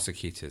Crown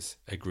prosecutors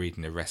agreed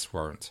an arrest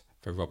warrant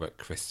for Robert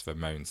Christopher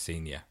Moan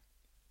Sr.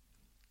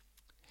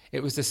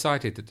 It was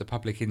decided that the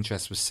public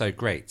interest was so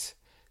great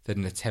that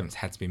an attempt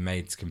had to be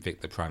made to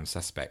convict the prime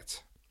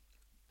suspect.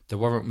 The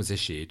warrant was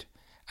issued,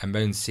 and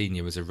Moan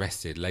Sr. was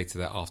arrested later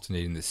that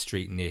afternoon in the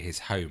street near his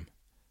home.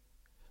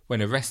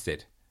 When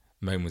arrested,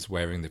 Moan was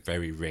wearing the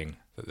very ring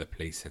that the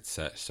police had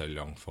searched so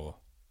long for.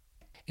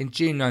 In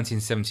June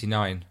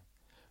 1979,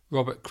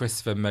 Robert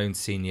Christopher Moan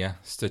Sr.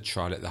 stood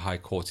trial at the High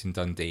Court in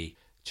Dundee,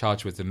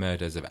 charged with the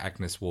murders of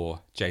Agnes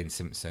Waugh, Jane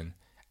Simpson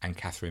and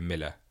Catherine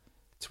Miller,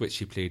 to which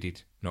he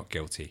pleaded not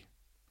guilty.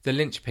 The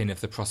linchpin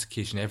of the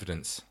prosecution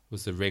evidence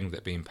was the ring that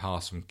had been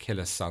passed from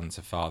killer's son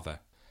to father.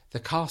 The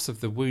cast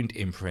of the wound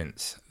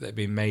imprints that had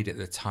been made at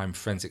the time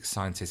forensic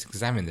scientists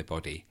examined the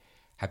body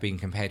had been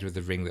compared with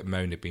the ring that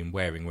Moan had been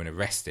wearing when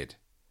arrested,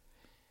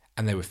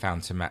 and they were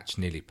found to match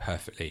nearly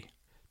perfectly.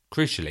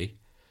 Crucially,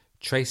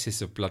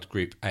 traces of blood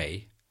group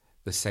A,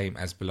 the same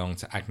as belonged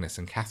to Agnes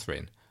and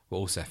Catherine, were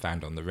also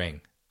found on the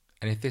ring.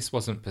 And if this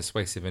wasn't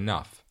persuasive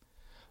enough,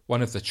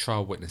 one of the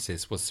trial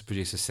witnesses was to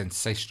produce a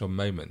sensational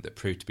moment that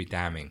proved to be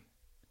damning.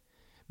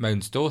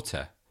 Moan's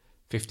daughter,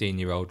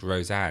 15-year-old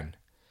Roseanne,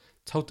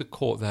 told the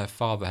court that her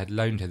father had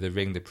loaned her the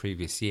ring the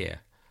previous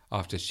year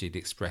after she'd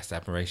expressed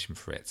admiration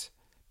for it,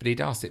 but he'd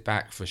asked it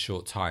back for a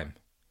short time.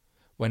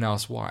 When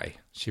asked why,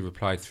 she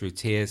replied through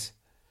tears,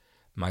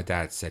 "My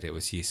dad said it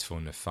was useful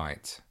in a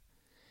fight."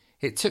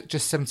 It took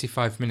just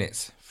 75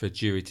 minutes for a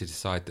jury to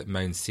decide that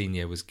Moan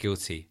Sr. was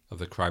guilty of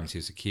the crimes he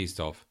was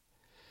accused of,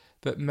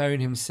 but Moan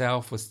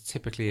himself was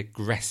typically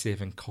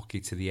aggressive and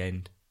cocky to the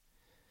end.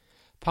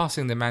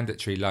 Passing the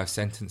mandatory life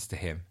sentence to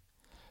him,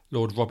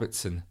 Lord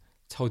Robertson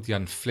told the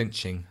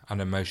unflinching,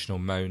 unemotional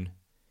Moan,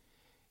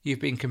 "You've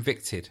been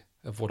convicted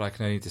of what I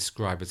can only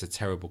describe as a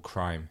terrible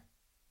crime.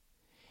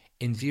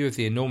 In view of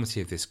the enormity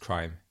of this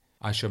crime,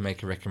 I shall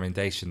make a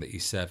recommendation that you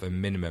serve a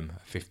minimum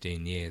of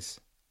 15 years.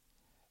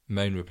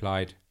 Moan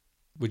replied,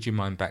 "Would you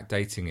mind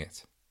backdating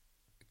it?"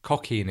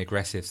 Cocky and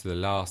aggressive to the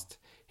last,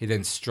 He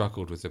then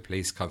struggled with the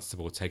police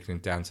constable taking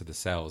him down to the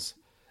cells,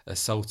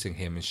 assaulting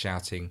him and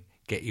shouting,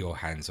 "Get your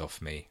hands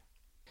off me."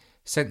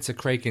 Sent to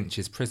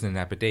Craiginch's prison in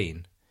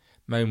Aberdeen,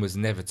 Mone was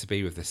never to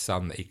be with the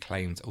son that he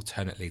claimed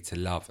alternately to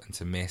love and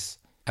to miss,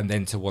 and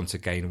then to want to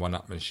gain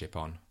one-upmanship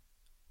on.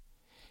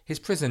 His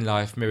prison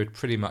life mirrored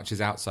pretty much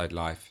his outside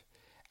life,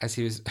 as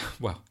he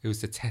was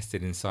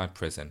detested inside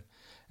prison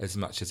as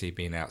much as he'd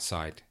been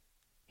outside.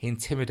 He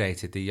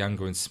intimidated the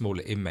younger and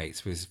smaller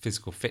inmates with his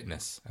physical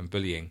fitness and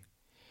bullying,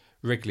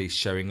 regularly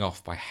showing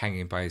off by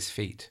hanging by his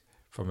feet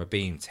from a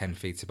beam 10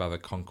 feet above the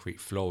concrete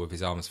floor with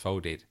his arms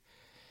folded,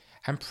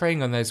 and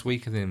preying on those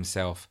weaker than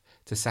himself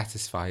to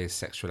satisfy his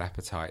sexual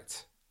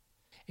appetite.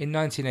 In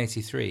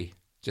 1983,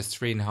 just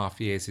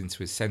 3.5 years into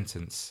his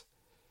sentence,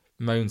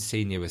 Mone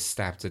Sr. was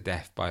stabbed to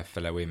death by a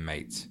fellow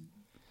inmate,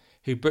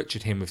 who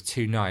butchered him with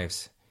 2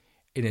 knives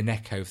in an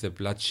echo of the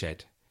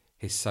bloodshed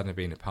his son had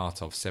been a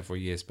part of several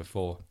years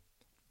before.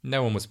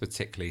 No one was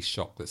particularly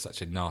shocked that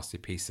such a nasty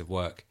piece of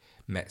work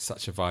met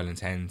such a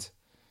violent end,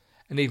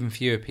 and even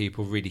fewer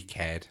people really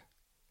cared.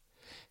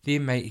 The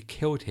inmate who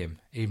killed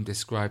him even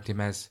described him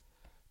as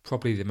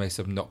probably the most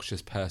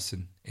obnoxious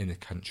person in the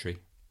country.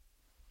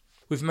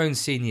 With Mone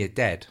Sr.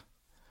 dead,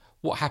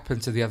 what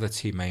happened to the other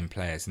 2 main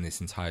players in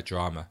this entire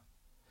drama?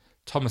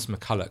 Thomas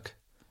McCulloch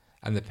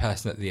and the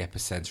person at the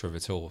epicentre of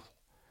it all,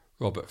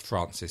 Robert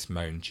Francis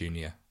Mone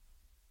Jr.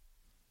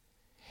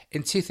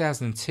 In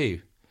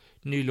 2002,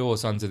 new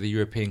laws under the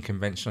European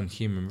Convention on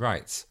Human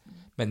Rights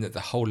meant that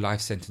the whole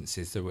life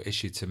sentences that were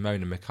issued to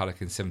Mone and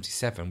McCulloch in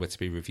 1977 were to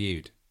be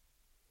reviewed.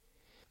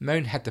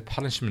 Mone had the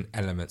punishment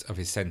element of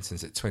his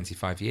sentence at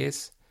 25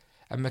 years,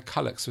 and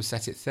McCulloch's was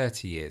set at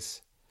 30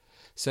 years,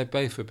 so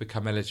both would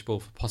become eligible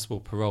for possible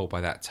parole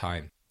by that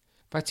time.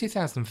 By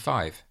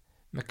 2005,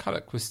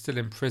 McCulloch was still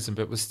in prison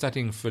but was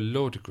studying for a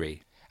law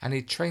degree, and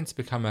he'd trained to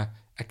become a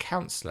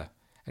counsellor,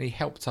 and he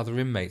helped other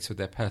inmates with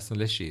their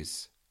personal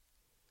issues.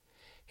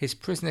 His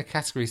prisoner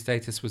category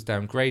status was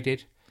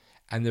downgraded,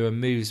 and there were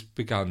moves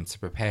begun to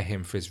prepare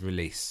him for his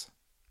release.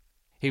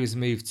 He was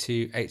moved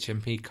to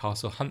HMP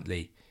Castle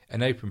Huntly,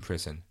 an open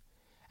prison,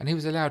 and he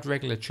was allowed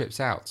regular trips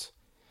out,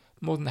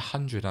 more than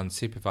 100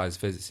 unsupervised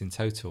visits in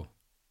total.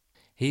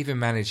 He even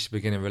managed to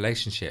begin a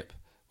relationship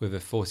with a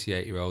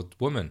 48-year-old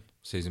woman,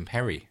 Susan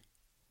Perry.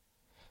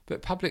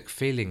 But public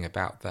feeling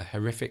about the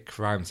horrific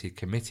crimes he'd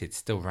committed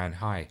still ran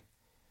high,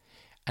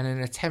 and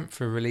an attempt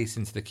for a release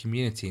into the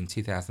community in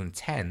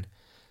 2010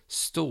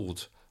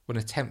 stalled when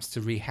attempts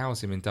to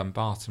rehouse him in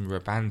Dumbarton were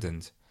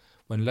abandoned,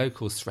 when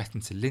locals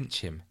threatened to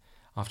lynch him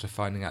after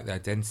finding out the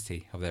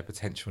identity of their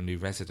potential new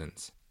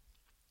residents.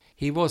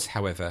 He was,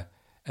 however,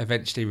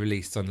 eventually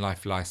released on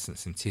life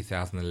licence in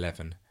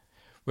 2011,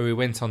 where he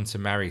went on to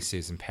marry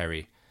Susan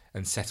Perry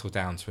and settle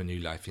down to a new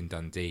life in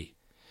Dundee,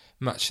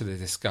 much to the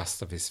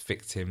disgust of his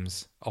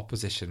victims,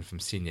 opposition from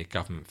senior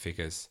government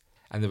figures,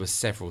 and there were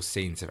several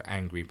scenes of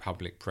angry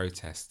public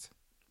protest.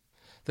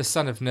 The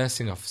son of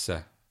nursing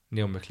officer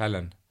Neil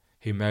McClellan,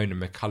 who Mone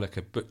and McCulloch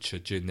had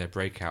butchered during their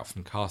breakout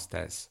from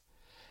Carstairs,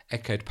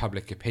 echoed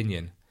public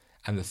opinion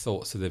and the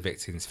thoughts of the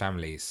victims'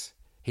 families.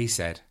 He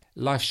said,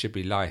 "Life should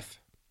be life.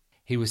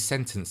 He was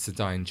sentenced to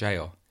die in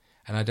jail,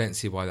 and I don't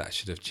see why that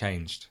should have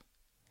changed.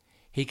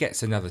 He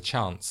gets another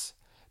chance,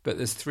 but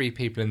there's 3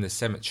 people in the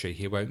cemetery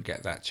who won't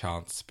get that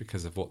chance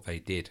because of what they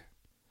did."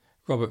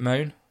 Robert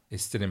Mone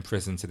is still in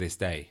prison to this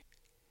day.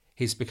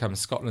 He's become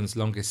Scotland's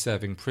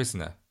longest-serving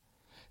prisoner,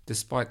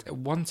 despite at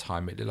one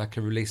time it looked like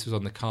a release was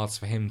on the cards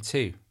for him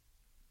too.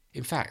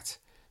 In fact,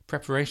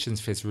 preparations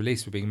for his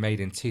release were being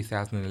made in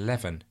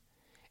 2011,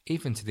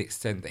 even to the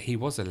extent that he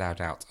was allowed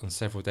out on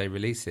several-day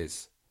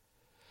releases.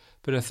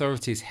 But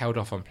authorities held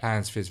off on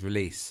plans for his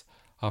release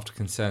after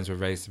concerns were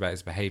raised about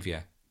his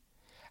behaviour,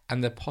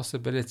 and the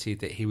possibility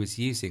that he was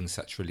using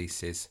such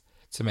releases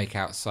to make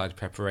outside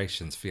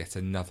preparations for yet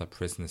another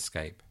prison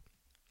escape.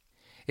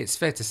 It's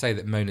fair to say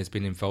that Mone has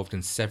been involved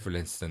in several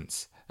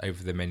incidents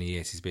over the many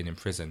years he's been in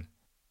prison.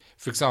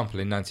 For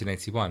example, in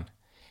 1981,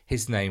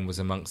 his name was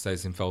amongst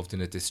those involved in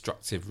a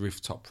destructive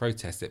rooftop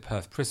protest at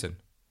Perth Prison,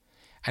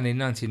 and in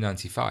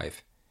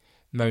 1995,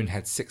 Mone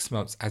had 6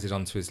 months added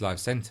onto his life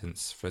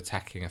sentence for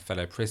attacking a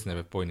fellow prisoner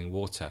with boiling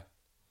water.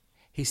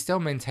 He still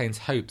maintains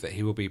hope that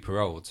he will be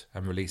paroled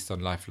and released on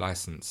life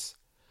licence,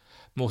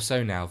 more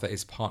so now that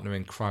his partner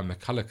in crime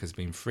McCulloch has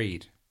been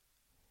freed.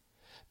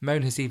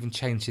 Mone has even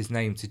changed his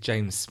name to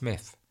James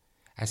Smith,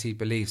 as he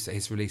believes that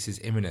his release is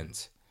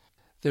imminent.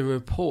 There are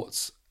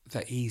reports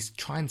that he's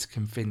trying to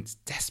convince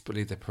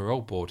desperately the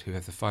parole board, who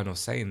have the final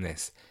say in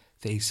this,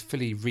 that he's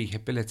fully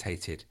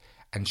rehabilitated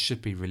and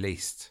should be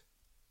released.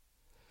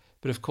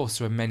 But of course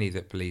there are many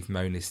that believe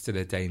Mone is still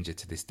a danger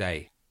to this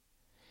day.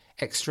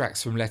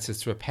 Extracts from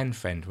letters to a pen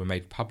friend were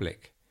made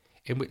public,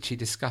 in which he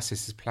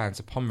discusses his plans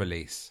upon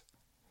release.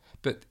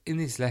 But in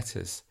these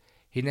letters,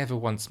 he never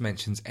once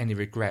mentions any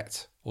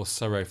regret or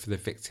sorrow for the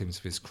victims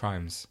of his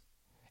crimes.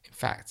 In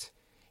fact,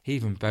 he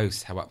even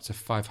boasts how up to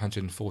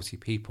 540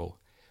 people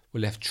were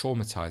left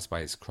traumatised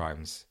by his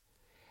crimes,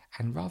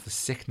 and rather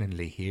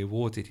sickeningly he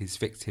awarded his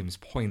victims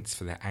points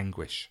for their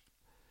anguish.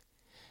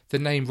 The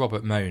name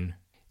Robert Mone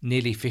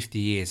nearly 50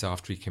 years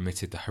after he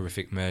committed the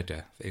horrific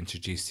murder that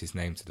introduced his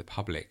name to the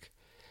public,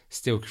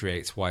 still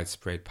creates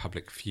widespread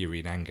public fury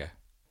and anger.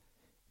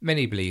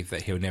 Many believe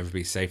that he'll never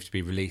be safe to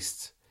be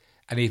released,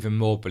 and even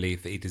more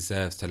believe that he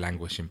deserves to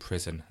languish in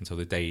prison until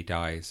the day he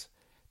dies,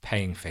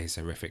 paying for his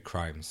horrific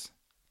crimes.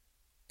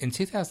 In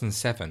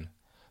 2007,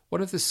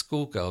 one of the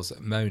schoolgirls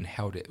that Moan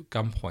held at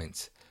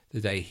gunpoint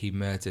the day he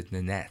murdered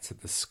Nanette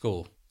at the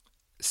school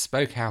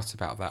spoke out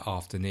about that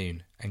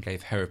afternoon and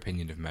gave her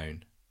opinion of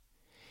Moan.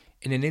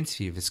 In an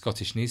interview with a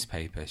Scottish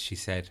newspaper, she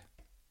said,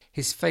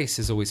 "His face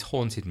has always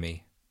haunted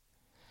me.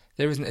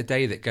 There isn't a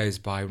day that goes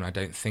by when I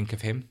don't think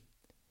of him.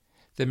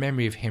 The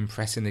memory of him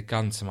pressing the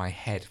gun to my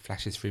head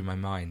flashes through my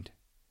mind.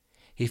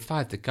 He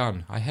fired the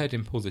gun. I heard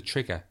him pull the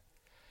trigger.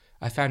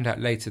 I found out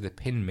later the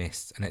pin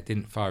missed and it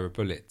didn't fire a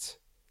bullet.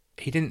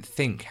 He didn't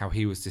think how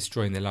he was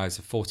destroying the lives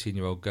of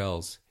 14-year-old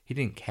girls. He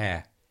didn't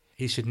care.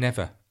 He should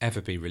never,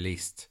 ever be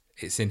released.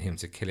 It's in him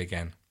to kill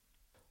again."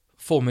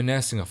 Former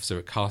nursing officer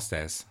at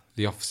Carstairs,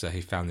 the officer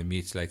who found the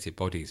mutilated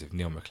bodies of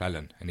Neil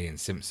McClellan and Ian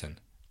Simpson,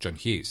 John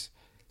Hughes,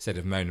 said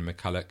of Moan and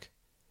McCulloch,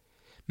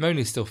 "Moan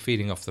is still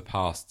feeding off the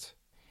past.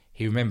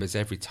 He remembers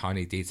every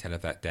tiny detail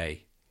of that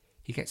day.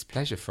 He gets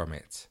pleasure from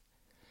it.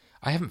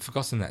 I haven't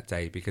forgotten that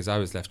day because I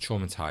was left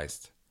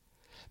traumatised.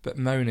 But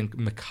Moan and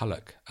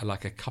McCulloch are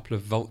like a couple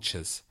of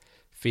vultures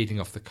feeding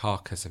off the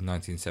carcass of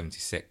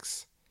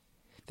 1976.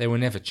 They will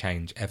never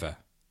change, ever.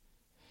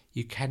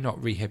 You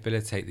cannot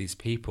rehabilitate these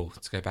people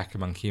to go back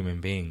among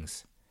human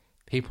beings.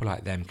 People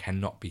like them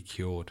cannot be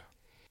cured."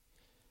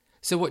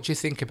 So what do you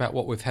think about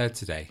what we've heard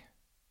today?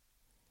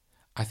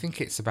 I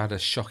think it's about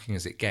as shocking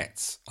as it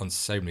gets on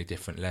so many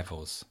different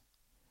levels.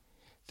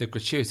 The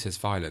gratuitous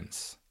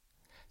violence,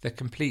 the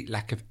complete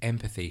lack of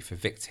empathy for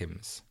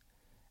victims,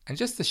 and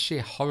just the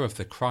sheer horror of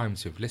the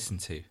crimes we've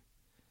listened to.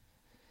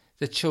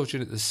 The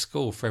children at the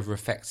school forever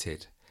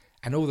affected,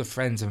 and all the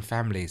friends and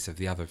families of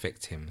the other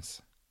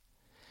victims.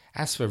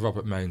 As for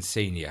Robert Moan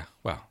Sr.,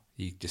 well,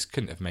 you just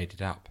couldn't have made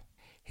it up.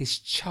 His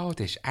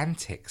childish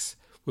antics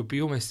would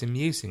be almost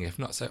amusing if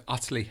not so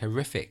utterly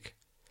horrific.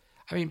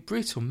 I mean,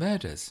 brutal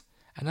murders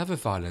and other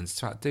violence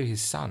to outdo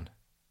his son.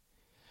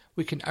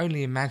 We can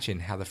only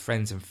imagine how the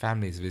friends and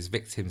families of his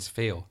victims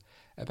feel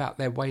about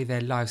their way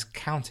their lives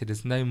counted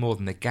as no more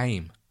than a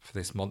game for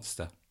this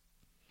monster.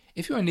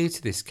 If you are new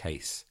to this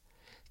case,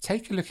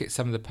 take a look at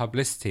some of the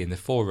publicity in the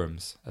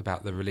forums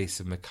about the release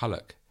of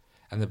McCulloch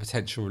and the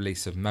potential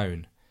release of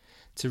Moan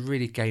to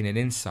really gain an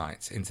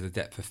insight into the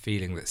depth of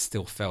feeling that's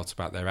still felt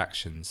about their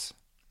actions.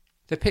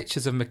 The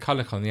pictures of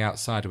McCulloch on the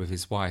outside with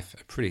his wife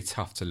are pretty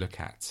tough to look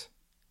at.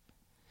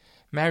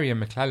 Marion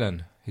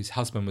McClellan, whose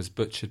husband was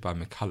butchered by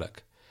McCulloch,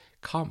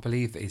 can't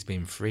believe that he's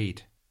been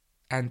freed.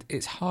 And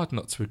it's hard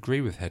not to agree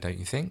with her, don't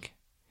you think?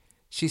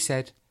 She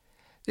said,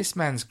 "This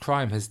man's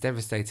crime has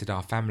devastated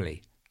our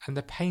family, and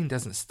the pain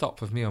doesn't stop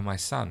with me or my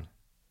son.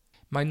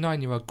 My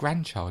 9-year-old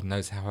grandchild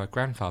knows how her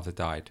grandfather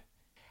died.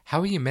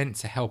 How are you meant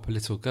to help a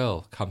little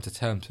girl come to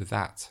terms with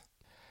that?"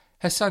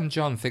 Her son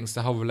John thinks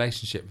the whole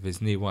relationship with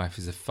his new wife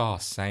is a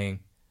farce,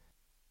 saying,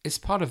 "It's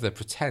part of the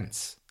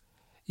pretense.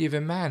 You have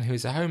a man who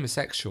is a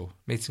homosexual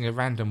meeting a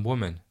random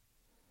woman.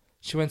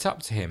 She went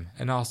up to him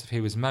and asked if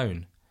he was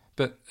Moan,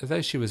 but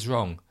though she was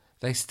wrong,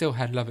 they still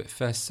had love at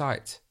first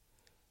sight.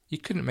 You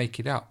couldn't make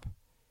it up.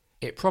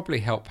 It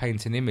probably helped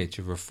paint an image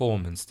of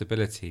reform and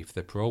stability for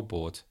the parole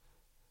board.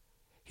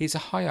 He's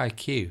a high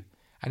IQ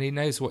and he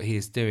knows what he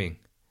is doing.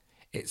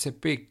 It's a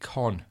big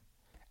con,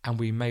 and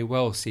we may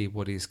well see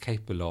what he is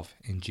capable of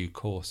in due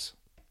course."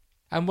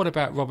 And what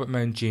about Robert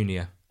Moan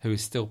Jr., who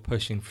is still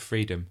pushing for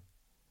freedom?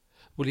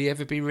 Will he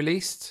ever be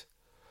released?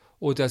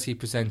 Or does he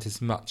present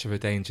as much of a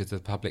danger to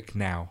the public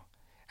now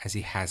as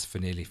he has for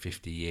nearly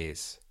 50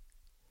 years?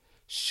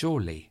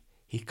 Surely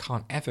he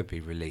can't ever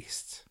be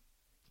released.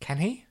 Can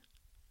he?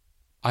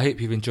 I hope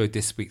you've enjoyed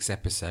this week's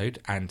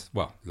episode and,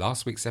 well,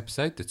 last week's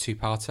episode, the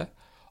two-parter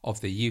of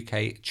the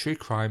UK True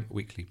Crime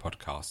Weekly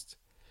podcast.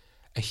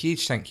 A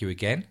huge thank you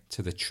again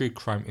to the True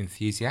Crime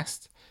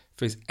Enthusiast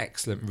for his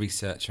excellent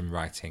research and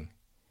writing.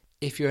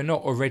 If you are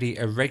not already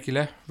a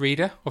regular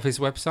reader of his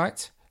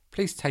website,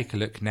 please take a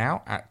look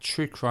now at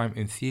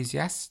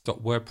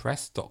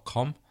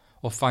truecrimeenthusiasts.wordpress.com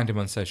or find him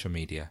on social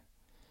media.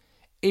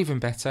 Even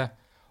better,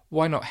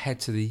 why not head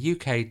to the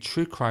UK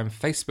True Crime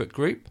Facebook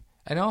group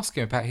and ask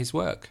him about his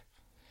work.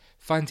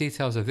 Find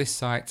details of this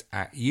site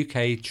at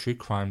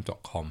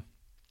uktruecrime.com.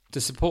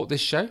 To support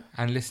this show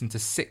and listen to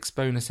 6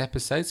 bonus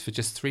episodes for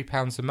just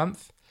 £3 a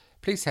month,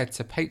 please head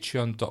to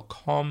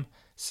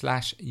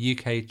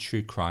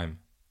patreon.com/UKTrueCrime.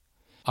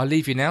 I'll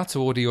leave you now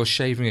to order your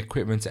shaving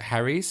equipment at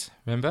Harry's.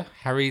 Remember,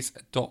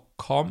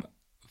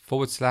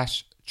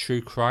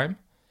 harrys.com/truecrime.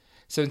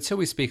 So until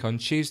we speak on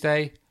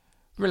Tuesday,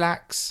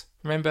 relax.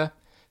 Remember,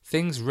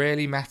 things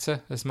rarely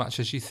matter as much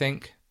as you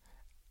think.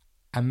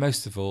 And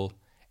most of all,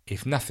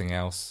 if nothing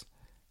else,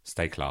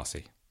 stay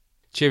classy.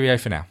 Cheerio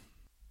for now.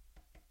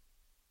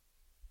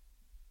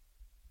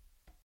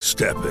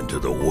 Step into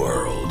the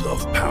world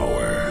of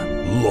power,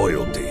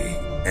 loyalty,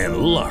 and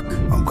luck.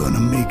 I'm gonna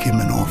make him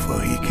an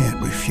offer he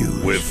can't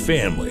refuse. With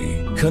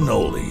family,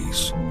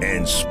 cannolis,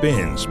 and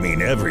spins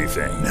mean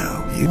everything.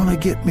 Now, you wanna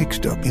get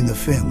mixed up in the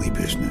family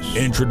business.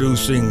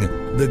 Introducing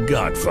The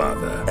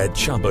Godfather at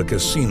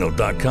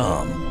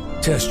ChumbaCasino.com.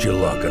 Test your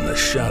luck in the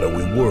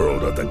shadowy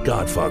world of The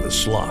Godfather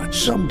slot.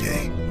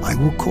 Someday, I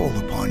will call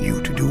upon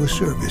you to do a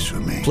service for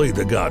me. Play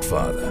The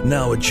Godfather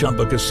now at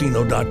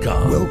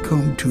ChumbaCasino.com.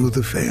 Welcome to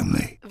the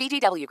family.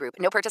 VGW Group.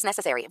 No purchase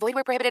necessary. Void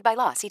where prohibited by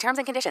law. See terms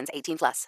and conditions. 18+.